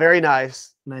 Oh, wow. Very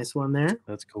nice. Nice one there.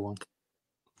 That's a cool one.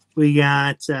 We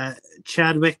got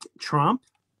Chadwick Tromp.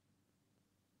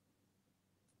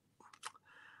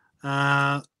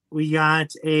 We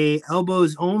got a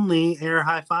elbows only air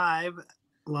high five,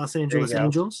 Los Angeles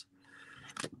Angels.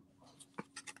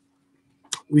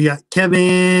 We got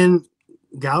Kevin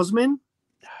Gausman.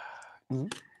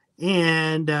 Mm-hmm.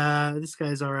 And this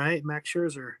guy's all right, Max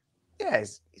Scherzer. Yeah,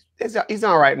 he's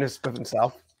all right with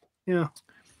himself. Yeah.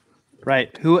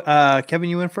 Right. Who? Kevin,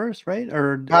 you went first, right?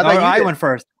 Or I went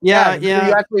first. Yeah. You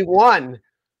actually won.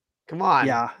 Come on.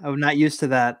 Yeah, I'm not used to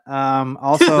that.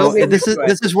 Also, this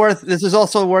is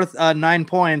also worth 9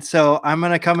 points. So I'm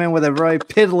gonna come in with a very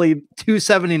piddly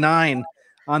 279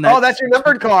 on that. Oh, that's your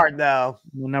numbered card, though.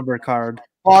 The numbered card.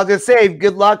 Well, I was gonna say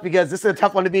good luck because this is a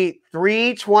tough one to beat.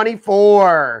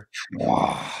 324.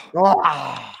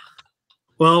 Oh.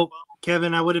 Well,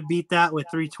 Kevin, I would have beat that with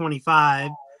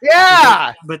 325.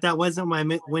 Yeah, but that wasn't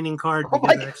my winning card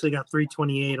because I actually got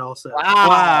 328 also.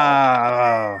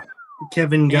 Wow.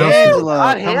 Kevin Angelo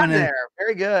coming in there.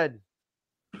 Very good.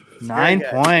 9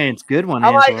 points. Good one,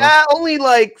 I'm Angelo. like, only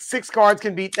like 6 cards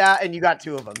can beat that, and you got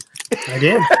 2 of them. I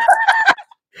did.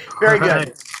 Very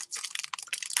good.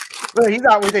 Look, he's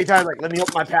out with a time like, let me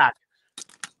open my pack.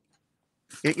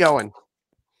 Get going.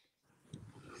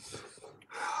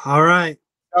 All right.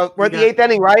 So we're at the 8th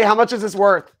inning, right? How much is this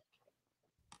worth?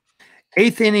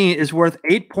 8th inning is worth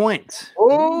 8 points.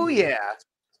 Oh, yeah.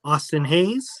 Austin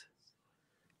Hayes.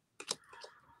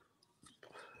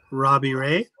 Robbie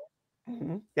Ray.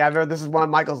 Mm-hmm. Yeah, this is one of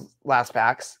Michael's last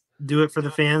packs. Do it for the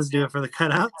fans. Do it for the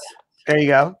cutouts. There you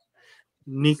go.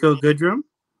 Nico Goodrum.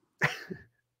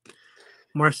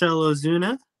 Marcelo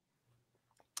Ozuna.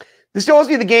 This shows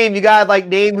me the game. You got like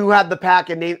name who had the pack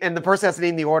and the person has to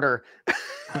name the order.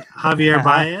 Javier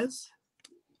Baez.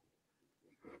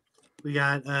 We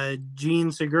got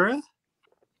Gene Segura.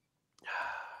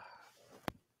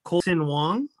 Colton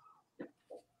Wong.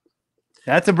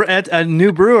 That's a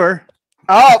new brewer.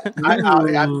 Oh,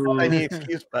 I need an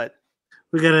excuse, but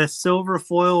we got a silver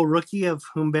foil rookie of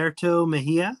Humberto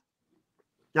Mejia.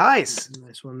 Nice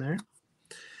one there.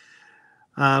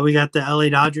 We got the LA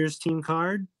Dodgers team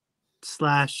card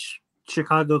 /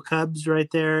 Chicago Cubs right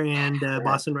there, and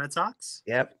Boston Red Sox.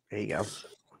 Yep, there you go.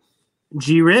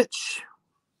 G. Rich.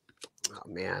 Oh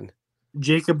man,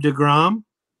 Jacob deGrom,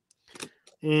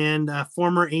 and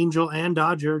former Angel and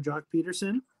Dodger Jock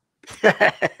Peterson.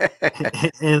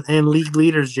 and league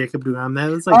leaders Jacob deGrom.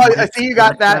 That was like I see you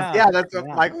got that. Yeah, that's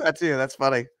Michael. That's you. That's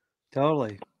funny.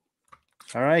 Totally.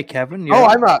 All right, Kevin.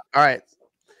 I'm up. All right.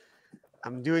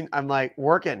 I'm like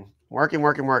working. All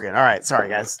right. Sorry,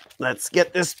 guys. Let's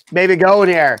get this baby going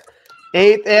here.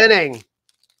 8th inning.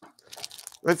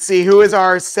 Let's see who is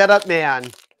our setup man.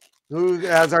 Who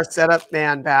has our setup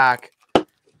man pack?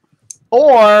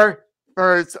 Or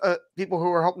for people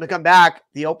who are hoping to come back,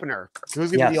 the opener.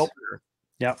 Who's going to be the opener?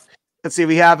 Yep. Let's see.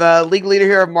 We have a league leader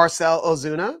here of Marcel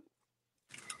Ozuna.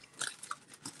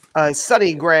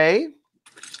 Sonny Gray.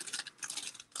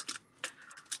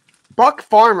 Buck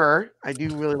Farmer. I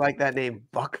do really like that name,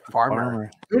 Buck Farmer.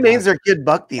 Who names their kid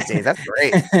Buck these days? That's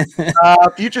great.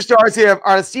 Future stars here of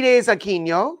Aristides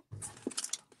Aquino.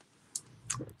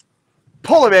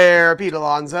 Polar Bear Pete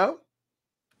Alonso.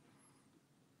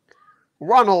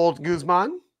 Ronald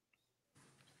Guzman,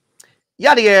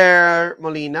 Yadier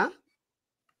Molina,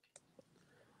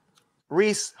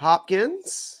 Reese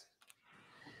Hopkins.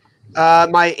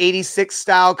 My 86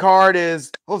 style card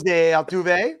is Jose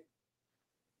Altuve.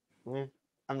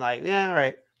 I'm like, yeah, all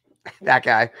right. That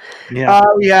guy. Yeah.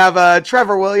 We have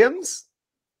Trevor Williams.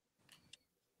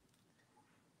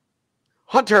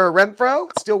 Hunter Renfro.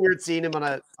 Still weird seeing him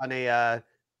on a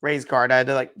Rays card. I had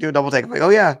to like do a double take. I'm like, oh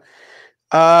yeah.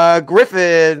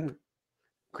 Griffin.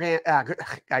 I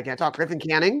can't talk. Griffin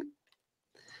Canning.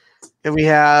 And we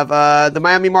have the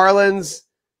Miami Marlins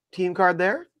team card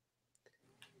there.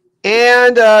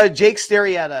 And Jake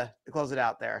Sterietta to close it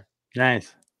out there.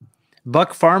 Nice.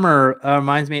 Buck Farmer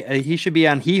reminds me he should be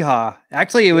on Hee Haw.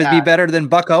 Actually, it would be better than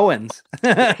Buck Owens.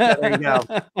 There you go.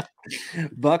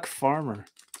 Buck Farmer.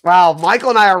 Wow, Michael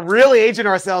and I are really aging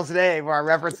ourselves today for our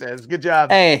references. Good job.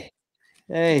 Hey,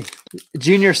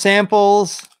 Junior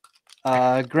Samples,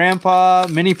 Grandpa,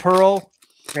 Mini Pearl.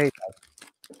 There you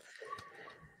go.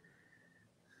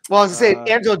 Well, I was going to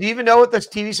say, Angelo, do you even know what this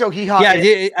TV show Hee Haw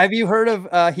is? Have you heard of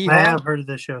Hee Haw? I have heard of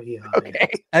the show Hee Haw.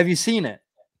 Okay. Have you seen it?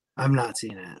 I'm not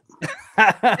seeing it.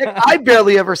 I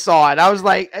barely ever saw it. I was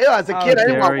like, as a kid, I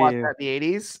didn't want to watch you. that in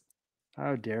the 80s.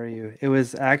 How dare you? It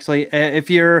was actually, if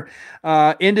you're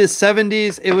into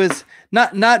 70s, it was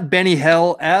not Benny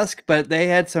Hill-esque, but they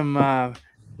had some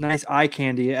nice eye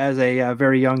candy as a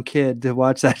very young kid to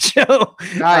watch that show.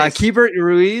 Nice. Keibert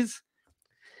Ruiz.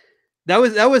 That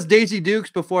was Daisy Dukes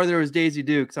before there was Daisy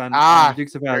Dukes on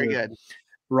Dukes of Hazzard. Very good.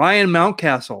 Ryan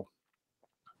Mountcastle.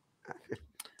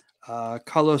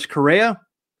 Carlos Correa.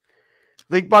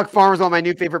 Link Buck Farmer is one of my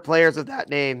new favorite players with that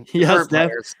name. Yes,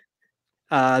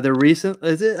 the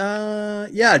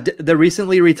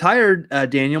recently retired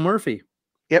Daniel Murphy.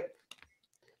 Yep.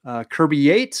 Kirby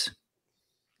Yates.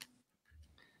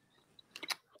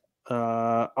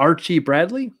 Archie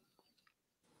Bradley.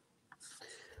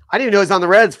 I didn't even know he was on the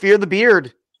Reds. Fear the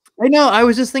Beard. I know. I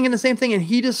was just thinking the same thing, and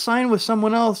he just signed with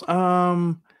someone else.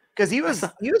 Because he was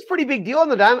pretty big deal on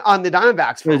the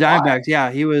Diamondbacks. For the Diamondbacks,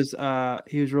 yeah, he was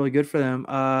really good for them.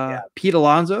 Pete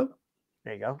Alonso.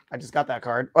 There you go. I just got that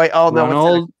card. Wait, oh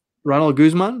no, Ronald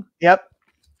Guzman. Yep.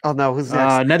 Oh no, who's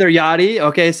next? Another Yachty.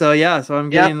 Okay, so I'm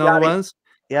getting another ones.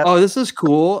 Yep. Oh, this is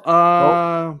cool.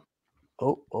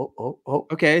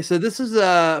 Okay, so this is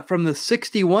from the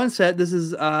 61 set. This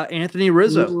is Anthony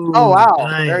Rizzo. Ooh, oh wow,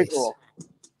 nice. Very cool.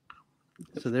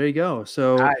 So there you go.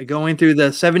 So going through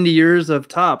the 70 years of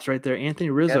tops right there,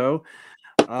 Anthony Rizzo.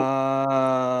 Yep.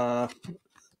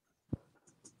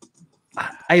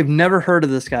 I have never heard of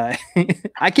this guy.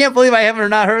 I can't believe I haven't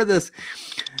not heard of this.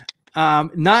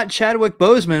 Not Chadwick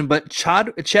Boseman, but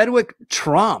Chadwick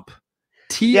Tromp.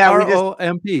 Tromp.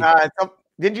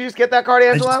 Didn't you just get that card,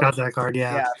 Angelo? I just got that card,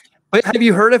 yeah. But have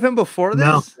you heard of him before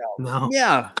this? No.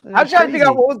 Yeah. I was trying to figure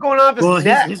out what was going on with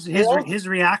his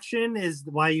reaction is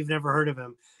why you've never heard of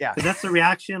him. Yeah. That's the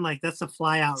reaction, like that's a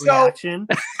fly out reaction.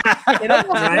 It almost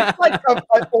looks like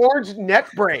an orange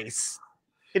neck brace.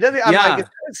 It doesn't. I'm like, is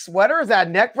that a sweater? Is that a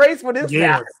neck brace? What is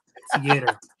that? It's a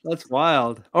gator. That's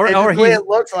wild. Or it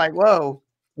looks like whoa.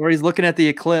 Or he's looking at the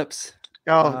eclipse.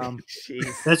 Oh,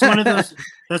 jeez. That's one of those.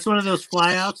 That's one of those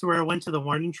flyouts where I went to the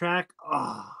warning track.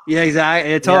 Oh. Yeah,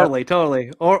 exactly.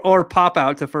 Totally. Or pop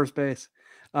out to first base.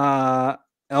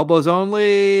 Elbows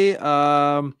only.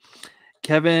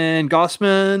 Kevin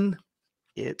Gossman.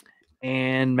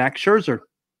 And Max Scherzer.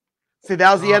 See,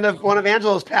 that was the end of one of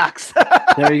Angelo's packs.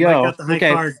 There you go.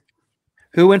 Okay. Card.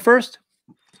 Who went first?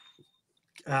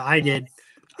 I did.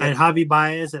 I had Javi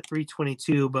Baez at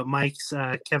 322, but Mike's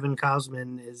Kevin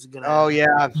Cosman is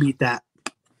gonna beat that.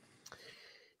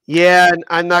 Yeah,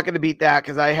 I'm not gonna beat that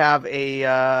because I have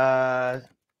a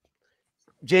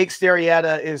Jake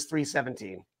Sterietta is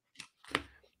 317.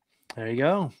 There you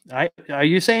go. Are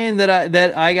you saying that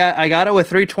I got it with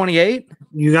 328?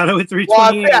 You got it with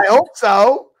 328. Well, I hope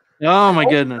so. Oh my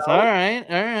goodness! So. All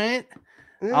right.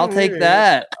 I'll take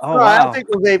that. Oh wow! I'll take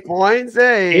those 8 points.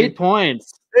 Hey, 8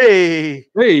 points. Hey.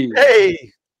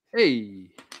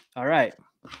 All right.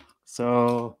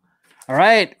 So, all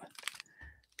right.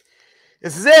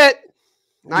 This is it.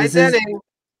 Ninth inning.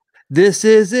 This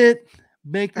is it.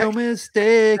 Make no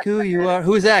mistake who you are.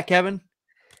 Who's that, Kevin?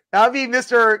 That would be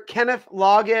Mr. Kenneth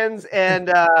Loggins and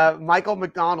Michael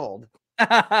McDonald.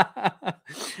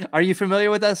 Are you familiar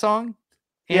with that song?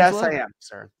 Angelo? Yes, I am,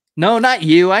 sir. No, not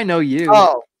you. I know you.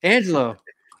 Oh. Angelo.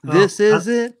 This is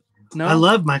it. No, I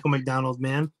love Michael McDonald,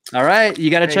 man. All right,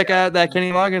 you got to check out that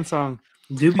Kenny Loggins song.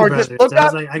 Doobie Brothers. Look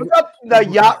up the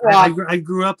Yacht Rock. I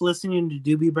grew up listening to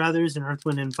Doobie Brothers and Earth,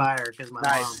 Wind, and Fire because my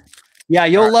mom. Yeah,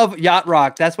 you'll love Yacht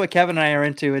Rock. That's what Kevin and I are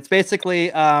into. It's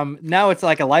basically now it's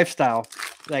like a lifestyle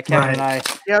that Kevin and I.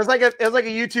 Yeah, it was like a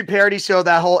YouTube parody show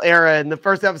that whole era. And the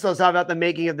first episode was talking about the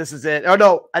making of This Is It. Oh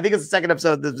no, I think it's the second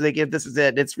episode that they give This Is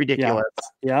It. It's ridiculous.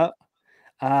 Yeah.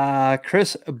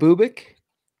 Chris Bubik,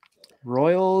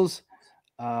 Royals,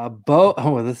 Bo.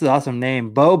 Oh, this is an awesome name.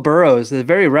 Bo Burrows, a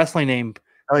very wrestling name.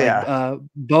 Oh yeah,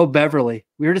 Bo Beverly.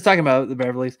 We were just talking about the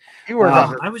Beverlys. you were.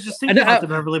 I was just thinking about the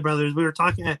Beverly Brothers. We were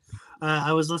talking.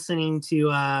 I was listening to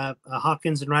a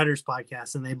Hawkins and Riders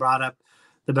podcast, and they brought up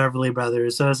the Beverly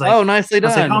Brothers. So I was like, "Oh, nicely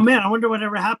done." I was like, "Oh man, I wonder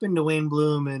whatever happened to Wayne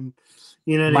Bloom and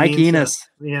Mike Enos."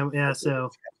 So, yeah. So,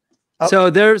 so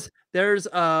there's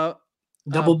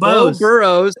double Bo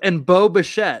Burrows and Bo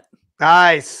Bichette.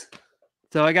 Nice.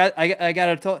 So I got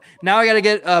now I got to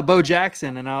get Bo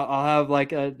Jackson, and I'll have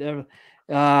like a.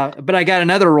 But I got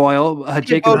another Royal,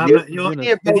 Jacob.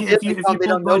 If you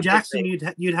pulled Bo Jackson,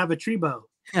 you'd have a tree bow.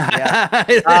 Yeah.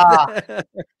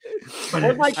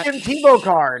 Where's my Tim Tebow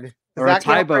card? Is or that a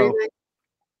Tybo.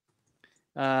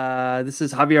 This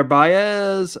is Javier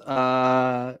Baez,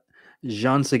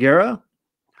 Jean Segura,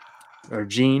 or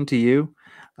Gene to you.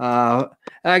 I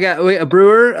got a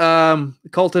Brewer,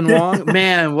 Colton Wong.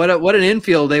 Man, what an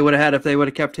infield they would have had if they would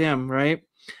have kept him, right?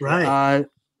 Right.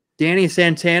 Danny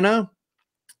Santana.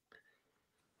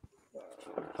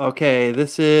 Okay,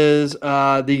 this is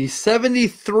the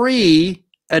 73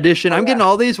 edition. I'm getting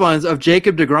all these ones of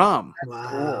Jacob deGrom. Wow.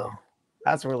 Cool.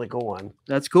 That's a really cool one.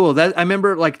 That's cool. That I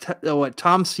remember like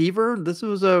Tom Seaver. This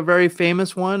was a very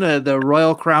famous one. The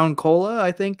Royal Crown Cola,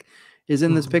 I think, is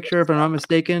in this picture, if I'm not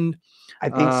mistaken. I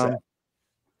think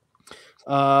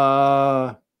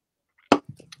so.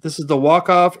 This is the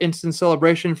walk-off instant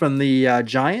celebration from the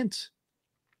Giants.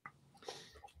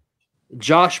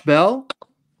 Josh Bell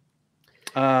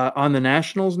on the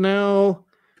Nationals now.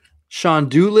 Sean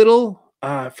Doolittle.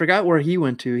 I forgot where he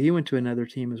went to. He went to another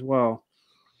team as well.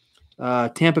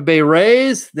 Tampa Bay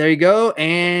Rays. There you go.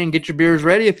 And get your beers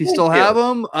ready if you still have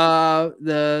them.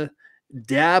 The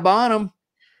dab on them.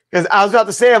 Because I was about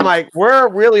to say, I'm like, we're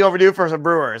really overdue for some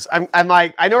Brewers. I'm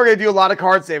like, I know we're gonna do a lot of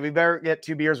cards today. We better get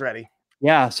 2 beers ready.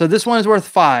 Yeah. So this one is worth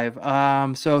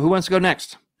 5. So who wants to go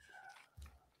next?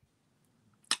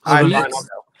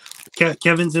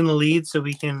 Kevin's in the lead, so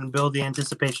we can build the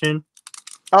anticipation.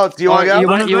 Oh, do you want to go? You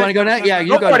want to go next? Yeah,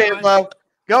 you go. Go, Angelo.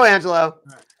 Go, Angelo.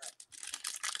 Right.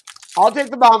 I'll take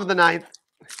the bomb of the 9th.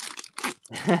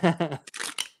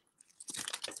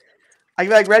 I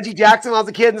feel like Reggie Jackson when I was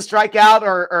a kid and strike out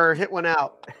or hit one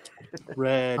out.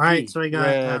 Reggie, all right, so I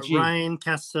got Ryan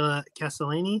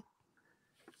Castellani,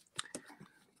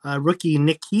 rookie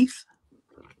Nick Heath,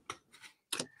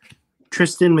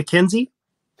 Tristan McKenzie.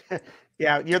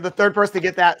 Yeah, you're the 3rd person to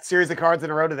get that series of cards in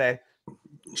a row today.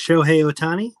 Shohei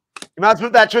Ohtani. You might as well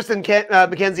put that Tristan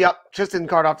McKenzie Tristan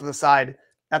card off to the side.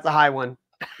 That's a high one.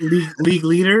 League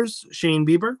leaders, Shane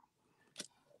Bieber.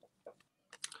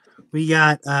 We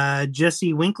got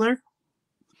Jesse Winkler,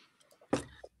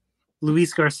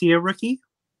 Luis Garcia rookie,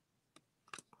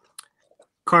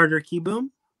 Carter Kieboom,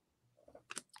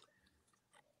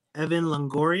 Evan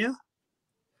Longoria,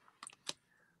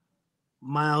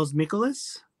 Miles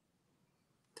Mikolas.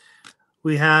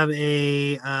 We have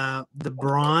the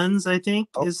bronze, I think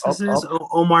is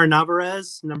Omar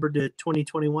Navarez, numbered to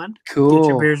 2021. Cool. Get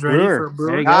your beers ready for a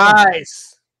Brewer.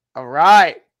 Nice. All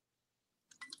right.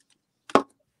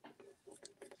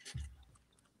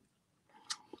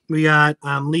 We got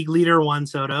league leader Juan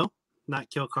Soto, not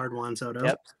kill card Juan Soto.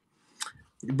 Yep.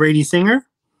 Brady Singer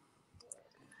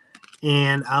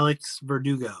and Alex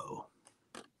Verdugo.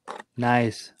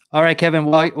 Nice. All right, Kevin,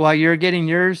 while you're getting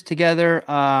yours together,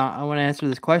 I want to answer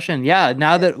this question. Yeah,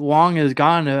 now that Wong is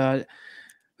gone, who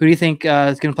do you think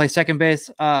is going to play second base?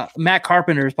 Matt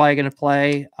Carpenter is probably going to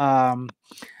play,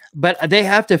 but they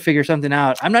have to figure something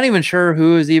out. I'm not even sure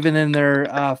who is even in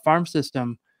their farm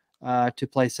system to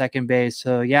play second base.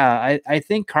 So, yeah, I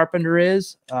think Carpenter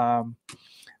is,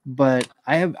 but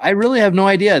I really have no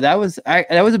idea. That was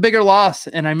a bigger loss,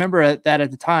 and I remember that at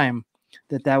the time.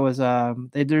 That was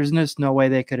there's just no way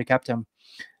they could have kept him.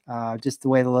 Just the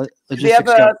way the logistics. Do they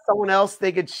have someone else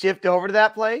they could shift over to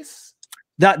that place?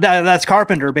 That's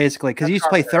Carpenter basically because he used to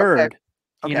play third.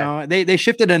 Okay. You know, they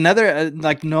shifted another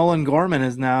like Nolan Gorman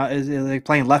is like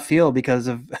playing left field because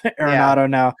of Arenado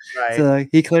now. Right. So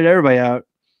he cleared everybody out.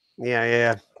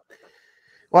 Yeah.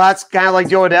 Well, that's kind of like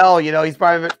Joe Adell. You know, he's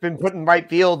probably been put in right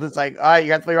field. It's like, all right, you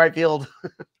got to play right field.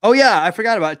 Oh yeah, I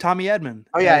forgot about Tommy Edman.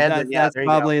 Oh yeah, Edman. That's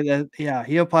probably that. Yeah,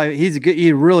 he's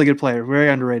a really good player, very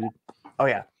underrated. Oh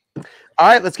yeah. All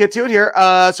right, let's get to it here.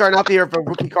 Starting off here from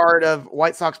rookie card of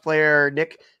White Sox player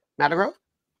Nick Madrigal.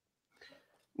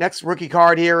 Next rookie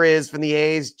card here is from the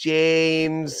A's,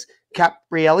 James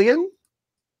Caprielian.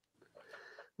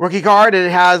 Rookie card, and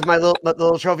it has my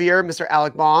little trophy here, Mr.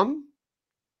 Alec Baum.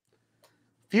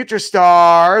 Future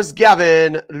Stars,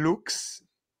 Gavin Lux.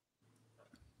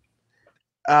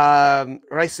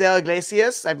 Raisel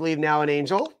Iglesias, I believe now an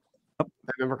Angel, if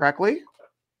I remember correctly.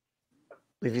 I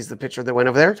believe he's the pitcher that went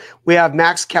over there. We have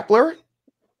Max Kepler.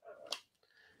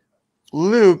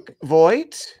 Luke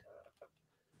Voigt.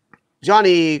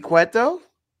 Johnny Cueto.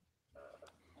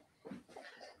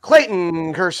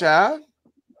 Clayton Kershaw.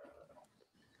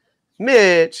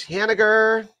 Mitch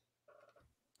Haniger.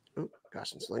 Oh,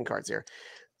 gosh, I'm spilling cards here.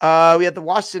 We have the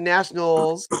Washington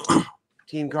Nationals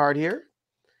team card here.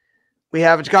 We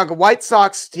have a Chicago White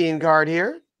Sox team card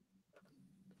here.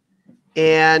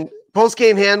 And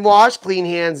post-game hand wash, clean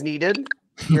hands needed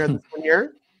here this one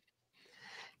here.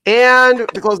 And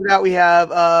to close it out, we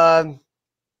have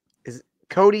is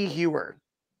Cody Hewer.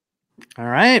 All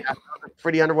right.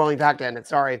 Pretty underwhelming pack to end it.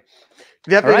 Sorry.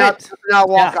 Definitely not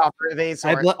walk off for the base.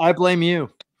 I blame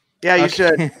you. Yeah, you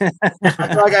should. I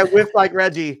feel like I whiffed like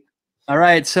Reggie. All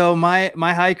right. So my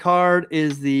high card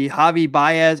is the Javi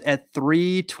Baez at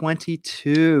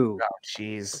 322. Oh,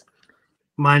 jeez.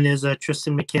 Mine is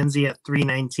Tristan McKenzie at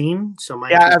 319. So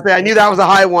I knew that was a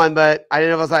high one, but I didn't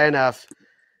know if it was high enough.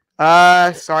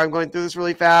 Sorry, I'm going through this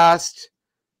really fast.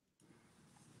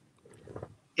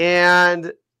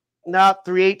 And not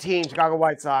 318, Chicago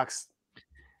White Sox.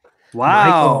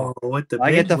 Wow. Michael, what the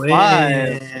I get the win.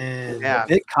 5. Yeah.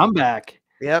 Big comeback.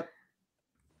 Yep.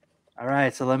 All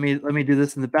right. So let me do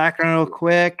this in the background real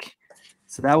quick.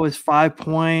 So that was 5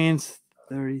 points.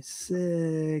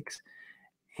 36.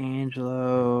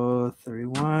 Angelo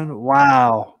 31.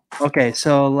 Wow. Okay.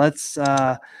 So let's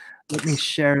let me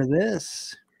share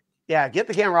this. Yeah, get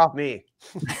the camera off me.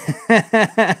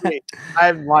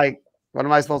 I'm like, what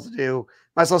am I supposed to do?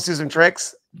 Am I supposed to do some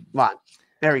tricks? Come on.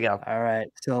 There we go. All right.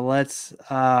 So let's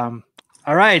all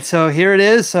right. So here it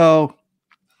is. So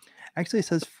actually it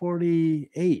says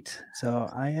 48. So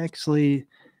I actually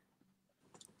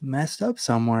messed up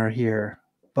somewhere here.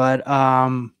 But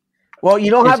well,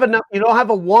 you don't have enough. You don't have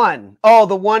a 1. Oh,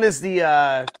 the 1 is the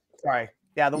sorry.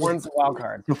 Yeah, the 1's the wild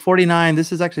card. So 49.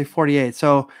 This is actually 48.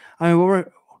 So I mean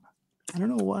I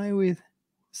don't know why we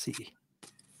see.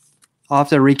 I'll have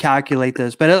to recalculate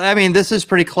this, but I mean, this is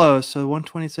pretty close. So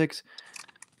 126.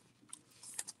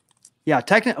 Yeah,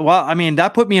 technically, well, I mean,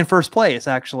 that put me in first place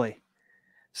actually.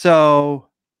 So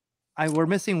we're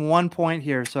missing 1 point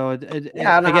here. So I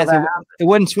guess it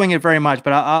wouldn't swing it very much,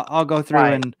 but I'll go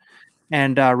through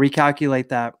and recalculate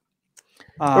that.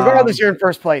 Regardless, you're in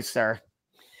first place, sir.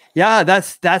 Yeah,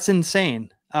 that's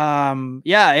insane.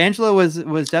 Yeah, Angelo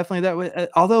was definitely that way.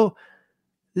 Although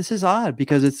this is odd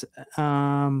because it's his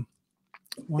doesn't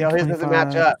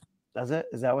match up, does it?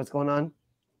 Is that what's going on?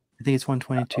 I think it's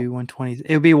 122, 120.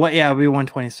 It would be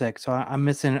 126. So I'm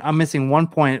missing 1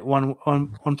 point, one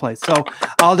place. So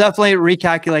I'll definitely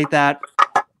recalculate that.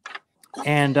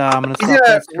 And I'm gonna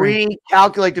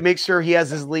recalculate to make sure he has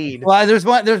his lead. Well, there's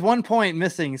 1 point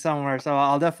missing somewhere, so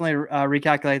I'll definitely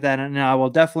recalculate that, and I will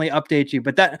definitely update you.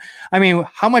 But that, I mean,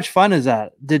 how much fun is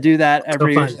that to do that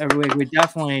every week? We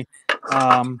definitely,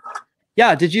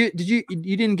 yeah. Did you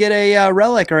didn't get a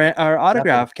relic or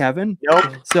autograph, Kevin?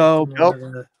 Nope. So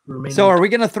are we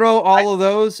gonna throw all of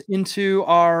those into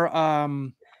our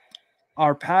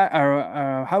pack?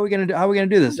 How are we gonna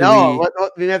do this? No,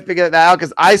 we have to figure that out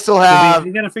because I still have.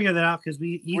 We got to figure that out because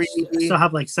we each still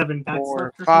have like 7 packs.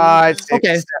 4, 5, 6.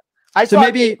 Okay. 7. So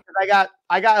maybe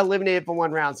I got eliminated from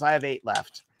 1 round, so I have 8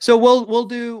 left. So we'll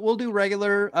do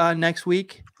regular next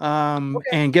week,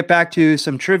 and get back to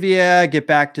some trivia, get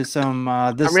back to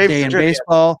some this day in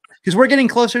baseball, because we're getting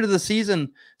closer to the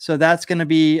season, so that's going to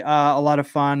be a lot of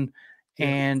fun.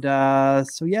 And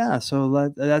so yeah, so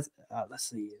let's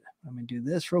see. Let me do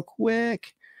this real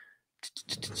quick.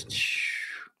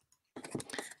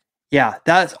 Yeah,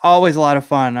 that's always a lot of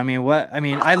fun. I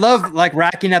mean, I love like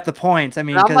racking up the points. I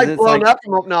mean, I'm like blown up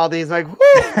from opening all these. Like, whoo,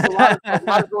 a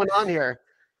lot going on here.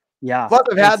 Yeah. Plus,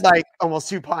 I've had like almost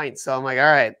 2 pints, so I'm like, all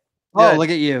right. Oh,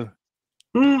 look at you.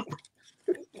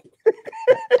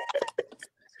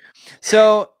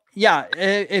 So yeah,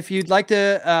 if you'd like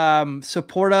to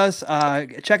support us,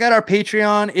 check out our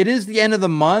Patreon. It is the end of the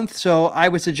month, so I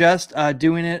would suggest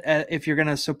doing it if you're going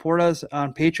to support us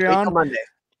on Patreon. Wait till Monday.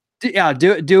 Yeah,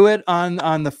 do it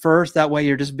on the 1st. That way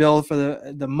you're just billed for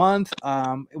the month.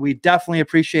 We definitely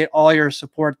appreciate all your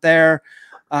support there.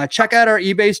 Check out our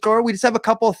eBay store. We just have a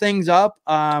couple of things up,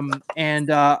 and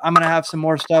I'm gonna have some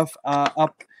more stuff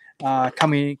up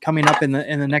coming up in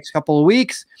the next couple of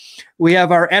weeks. We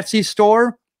have our Etsy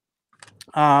store.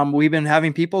 We've been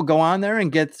having people go on there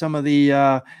and get some of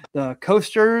the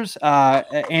coasters.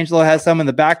 Angelo has some in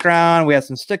the background. We have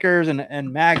some stickers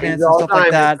and magnets and stuff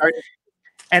like that.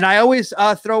 And I always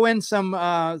throw in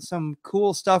some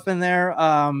cool stuff in there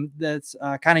that's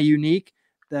kind of unique.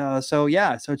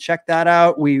 So check that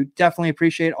out. We definitely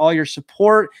appreciate all your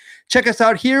support. Check us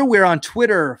out here. We're on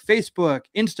Twitter, Facebook,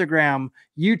 Instagram,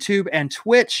 YouTube, and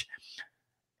Twitch.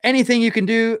 Anything you can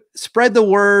do, spread the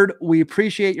word. We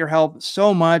appreciate your help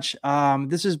so much.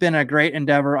 This has been a great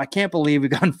endeavor. I can't believe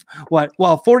we've gone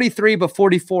 43 but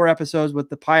 44 episodes with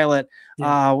the pilot.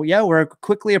 We're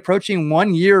quickly approaching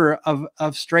 1 year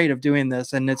of straight of doing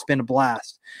this, and it's been a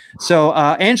blast. So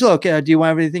Angelo, do you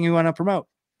have anything you want to promote?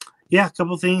 Yeah, a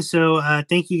couple things. So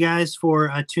thank you guys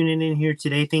for tuning in here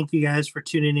today. Thank you guys for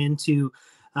tuning in to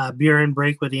Beer and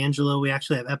Break with Angelo. We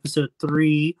actually have episode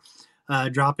 3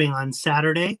 dropping on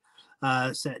Saturday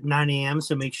at 9 a.m.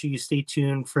 So make sure you stay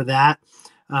tuned for that.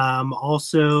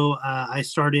 Also, I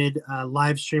started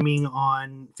live streaming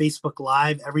on Facebook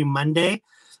Live every Monday,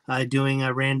 doing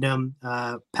a random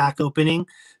pack opening.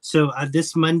 So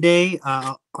this Monday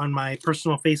on my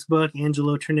personal Facebook,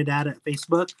 Angelo Trinidad at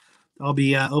Facebook, I'll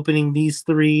be opening these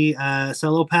 3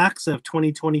 cello packs of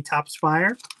 2020 Topps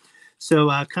Fire.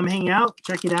 So come hang out,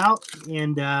 check it out,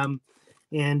 and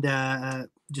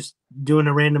just doing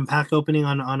a random pack opening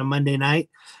on a Monday night.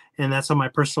 And that's on my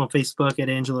personal Facebook at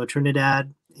Angelo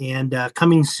Trinidad. And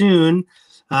coming soon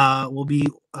will be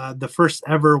the first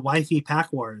ever wifey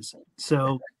pack wars.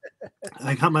 So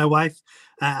I got my wife,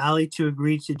 Allie, to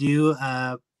agree to do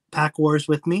pack wars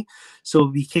with me. So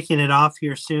we'll be kicking it off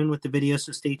here soon with the video.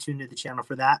 So stay tuned to the channel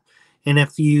for that. And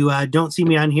if you don't see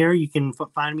me on here, you can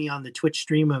find me on the Twitch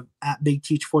stream of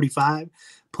 @BigTeach45,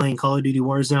 playing Call of Duty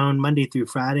Warzone Monday through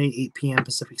Friday, 8 p.m.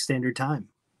 Pacific Standard Time.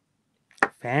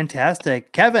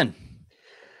 Fantastic. Kevin.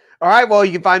 All right. Well,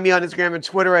 you can find me on Instagram and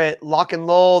Twitter at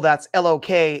LockNLoll. That's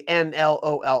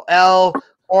LOKNLOLL.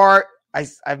 Or I'm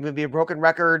going to be a broken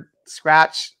record,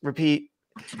 scratch, repeat.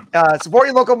 Support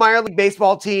your local minor league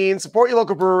baseball team. Support your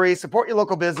local brewery. Support your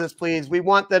local business, please. We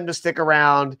want them to stick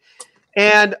around.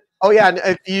 And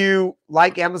if you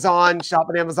like Amazon, shop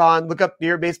at Amazon, look up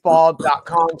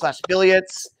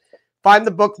beerbaseball.com/affiliates. Find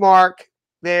the bookmark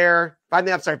there. Find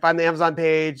the Amazon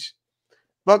page.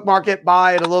 Bookmark it,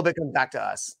 buy it, a little bit comes back to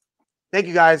us. Thank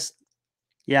you, guys.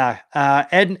 Yeah,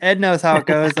 Ed knows how it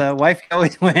goes. Wife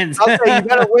always wins. I'll say you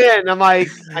gotta win. I'm like,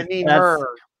 I mean her.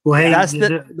 Well, hey, that's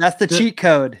the cheat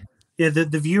code. Yeah,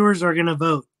 the viewers are gonna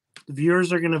vote. The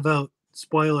viewers are gonna vote.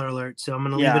 Spoiler alert. So I'm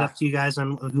gonna leave it up to you guys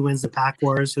on who wins the pack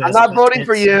wars. I'm not voting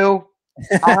for you.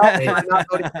 I'm not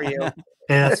voting for you.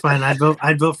 Yeah, that's fine.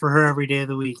 I'd vote for her every day of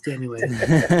the week anyway.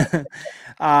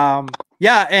 I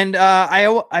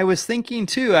was thinking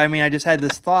too. I mean, I just had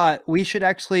this thought. We should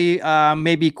actually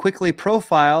maybe quickly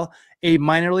profile a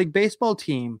minor league baseball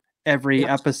team every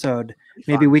episode.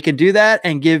 Maybe we could do that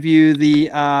and give you the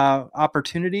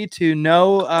opportunity to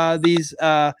know these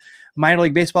minor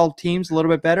league baseball teams a little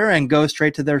bit better and go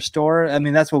straight to their store. I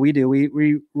mean, that's what we do.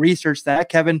 We research that.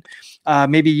 Kevin,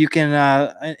 maybe you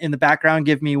can in the background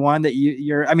give me one that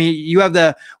you're. I mean, you have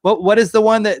the what is the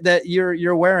one that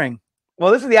you're wearing?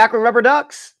 Well, this is the Akron Rubber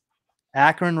Ducks.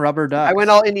 Akron Rubber Ducks. I went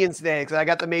all Indians today because I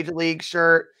got the Major League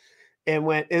shirt and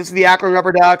went. This is the Akron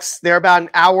Rubber Ducks. They're about an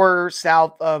hour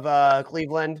south of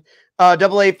Cleveland.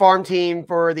 AA farm team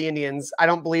for the Indians. I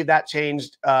don't believe that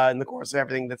changed in the course of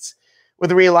everything that's with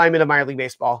the realignment of minor league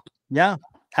baseball. Yeah.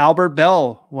 Albert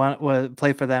Bell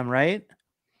play for them, right?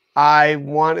 I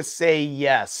want to say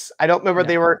yes. I don't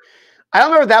remember I don't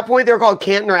remember at that point they were called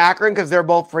Canton or Akron because they're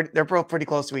both pretty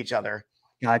close to each other.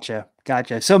 Gotcha.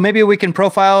 So maybe we can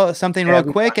profile something real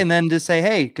quick and then just say,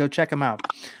 hey, go check them out.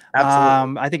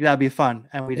 Absolutely. I think that'd be fun,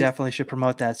 and we definitely should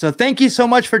promote that. So thank you so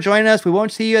much for joining us. We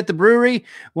won't see you at the brewery.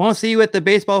 We won't see you at the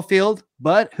baseball field,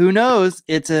 but who knows?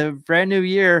 It's a brand new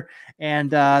year,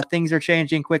 and things are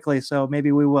changing quickly, so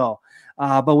maybe we will.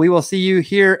 But we will see you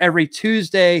here every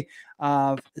Tuesday,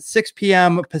 6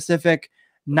 p.m. Pacific,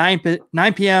 9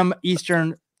 p.m.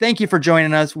 Eastern. Thank you for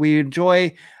joining us. We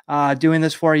enjoy doing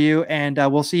this for you, and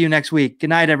we'll see you next week. Good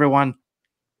night, everyone.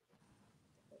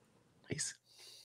 Peace.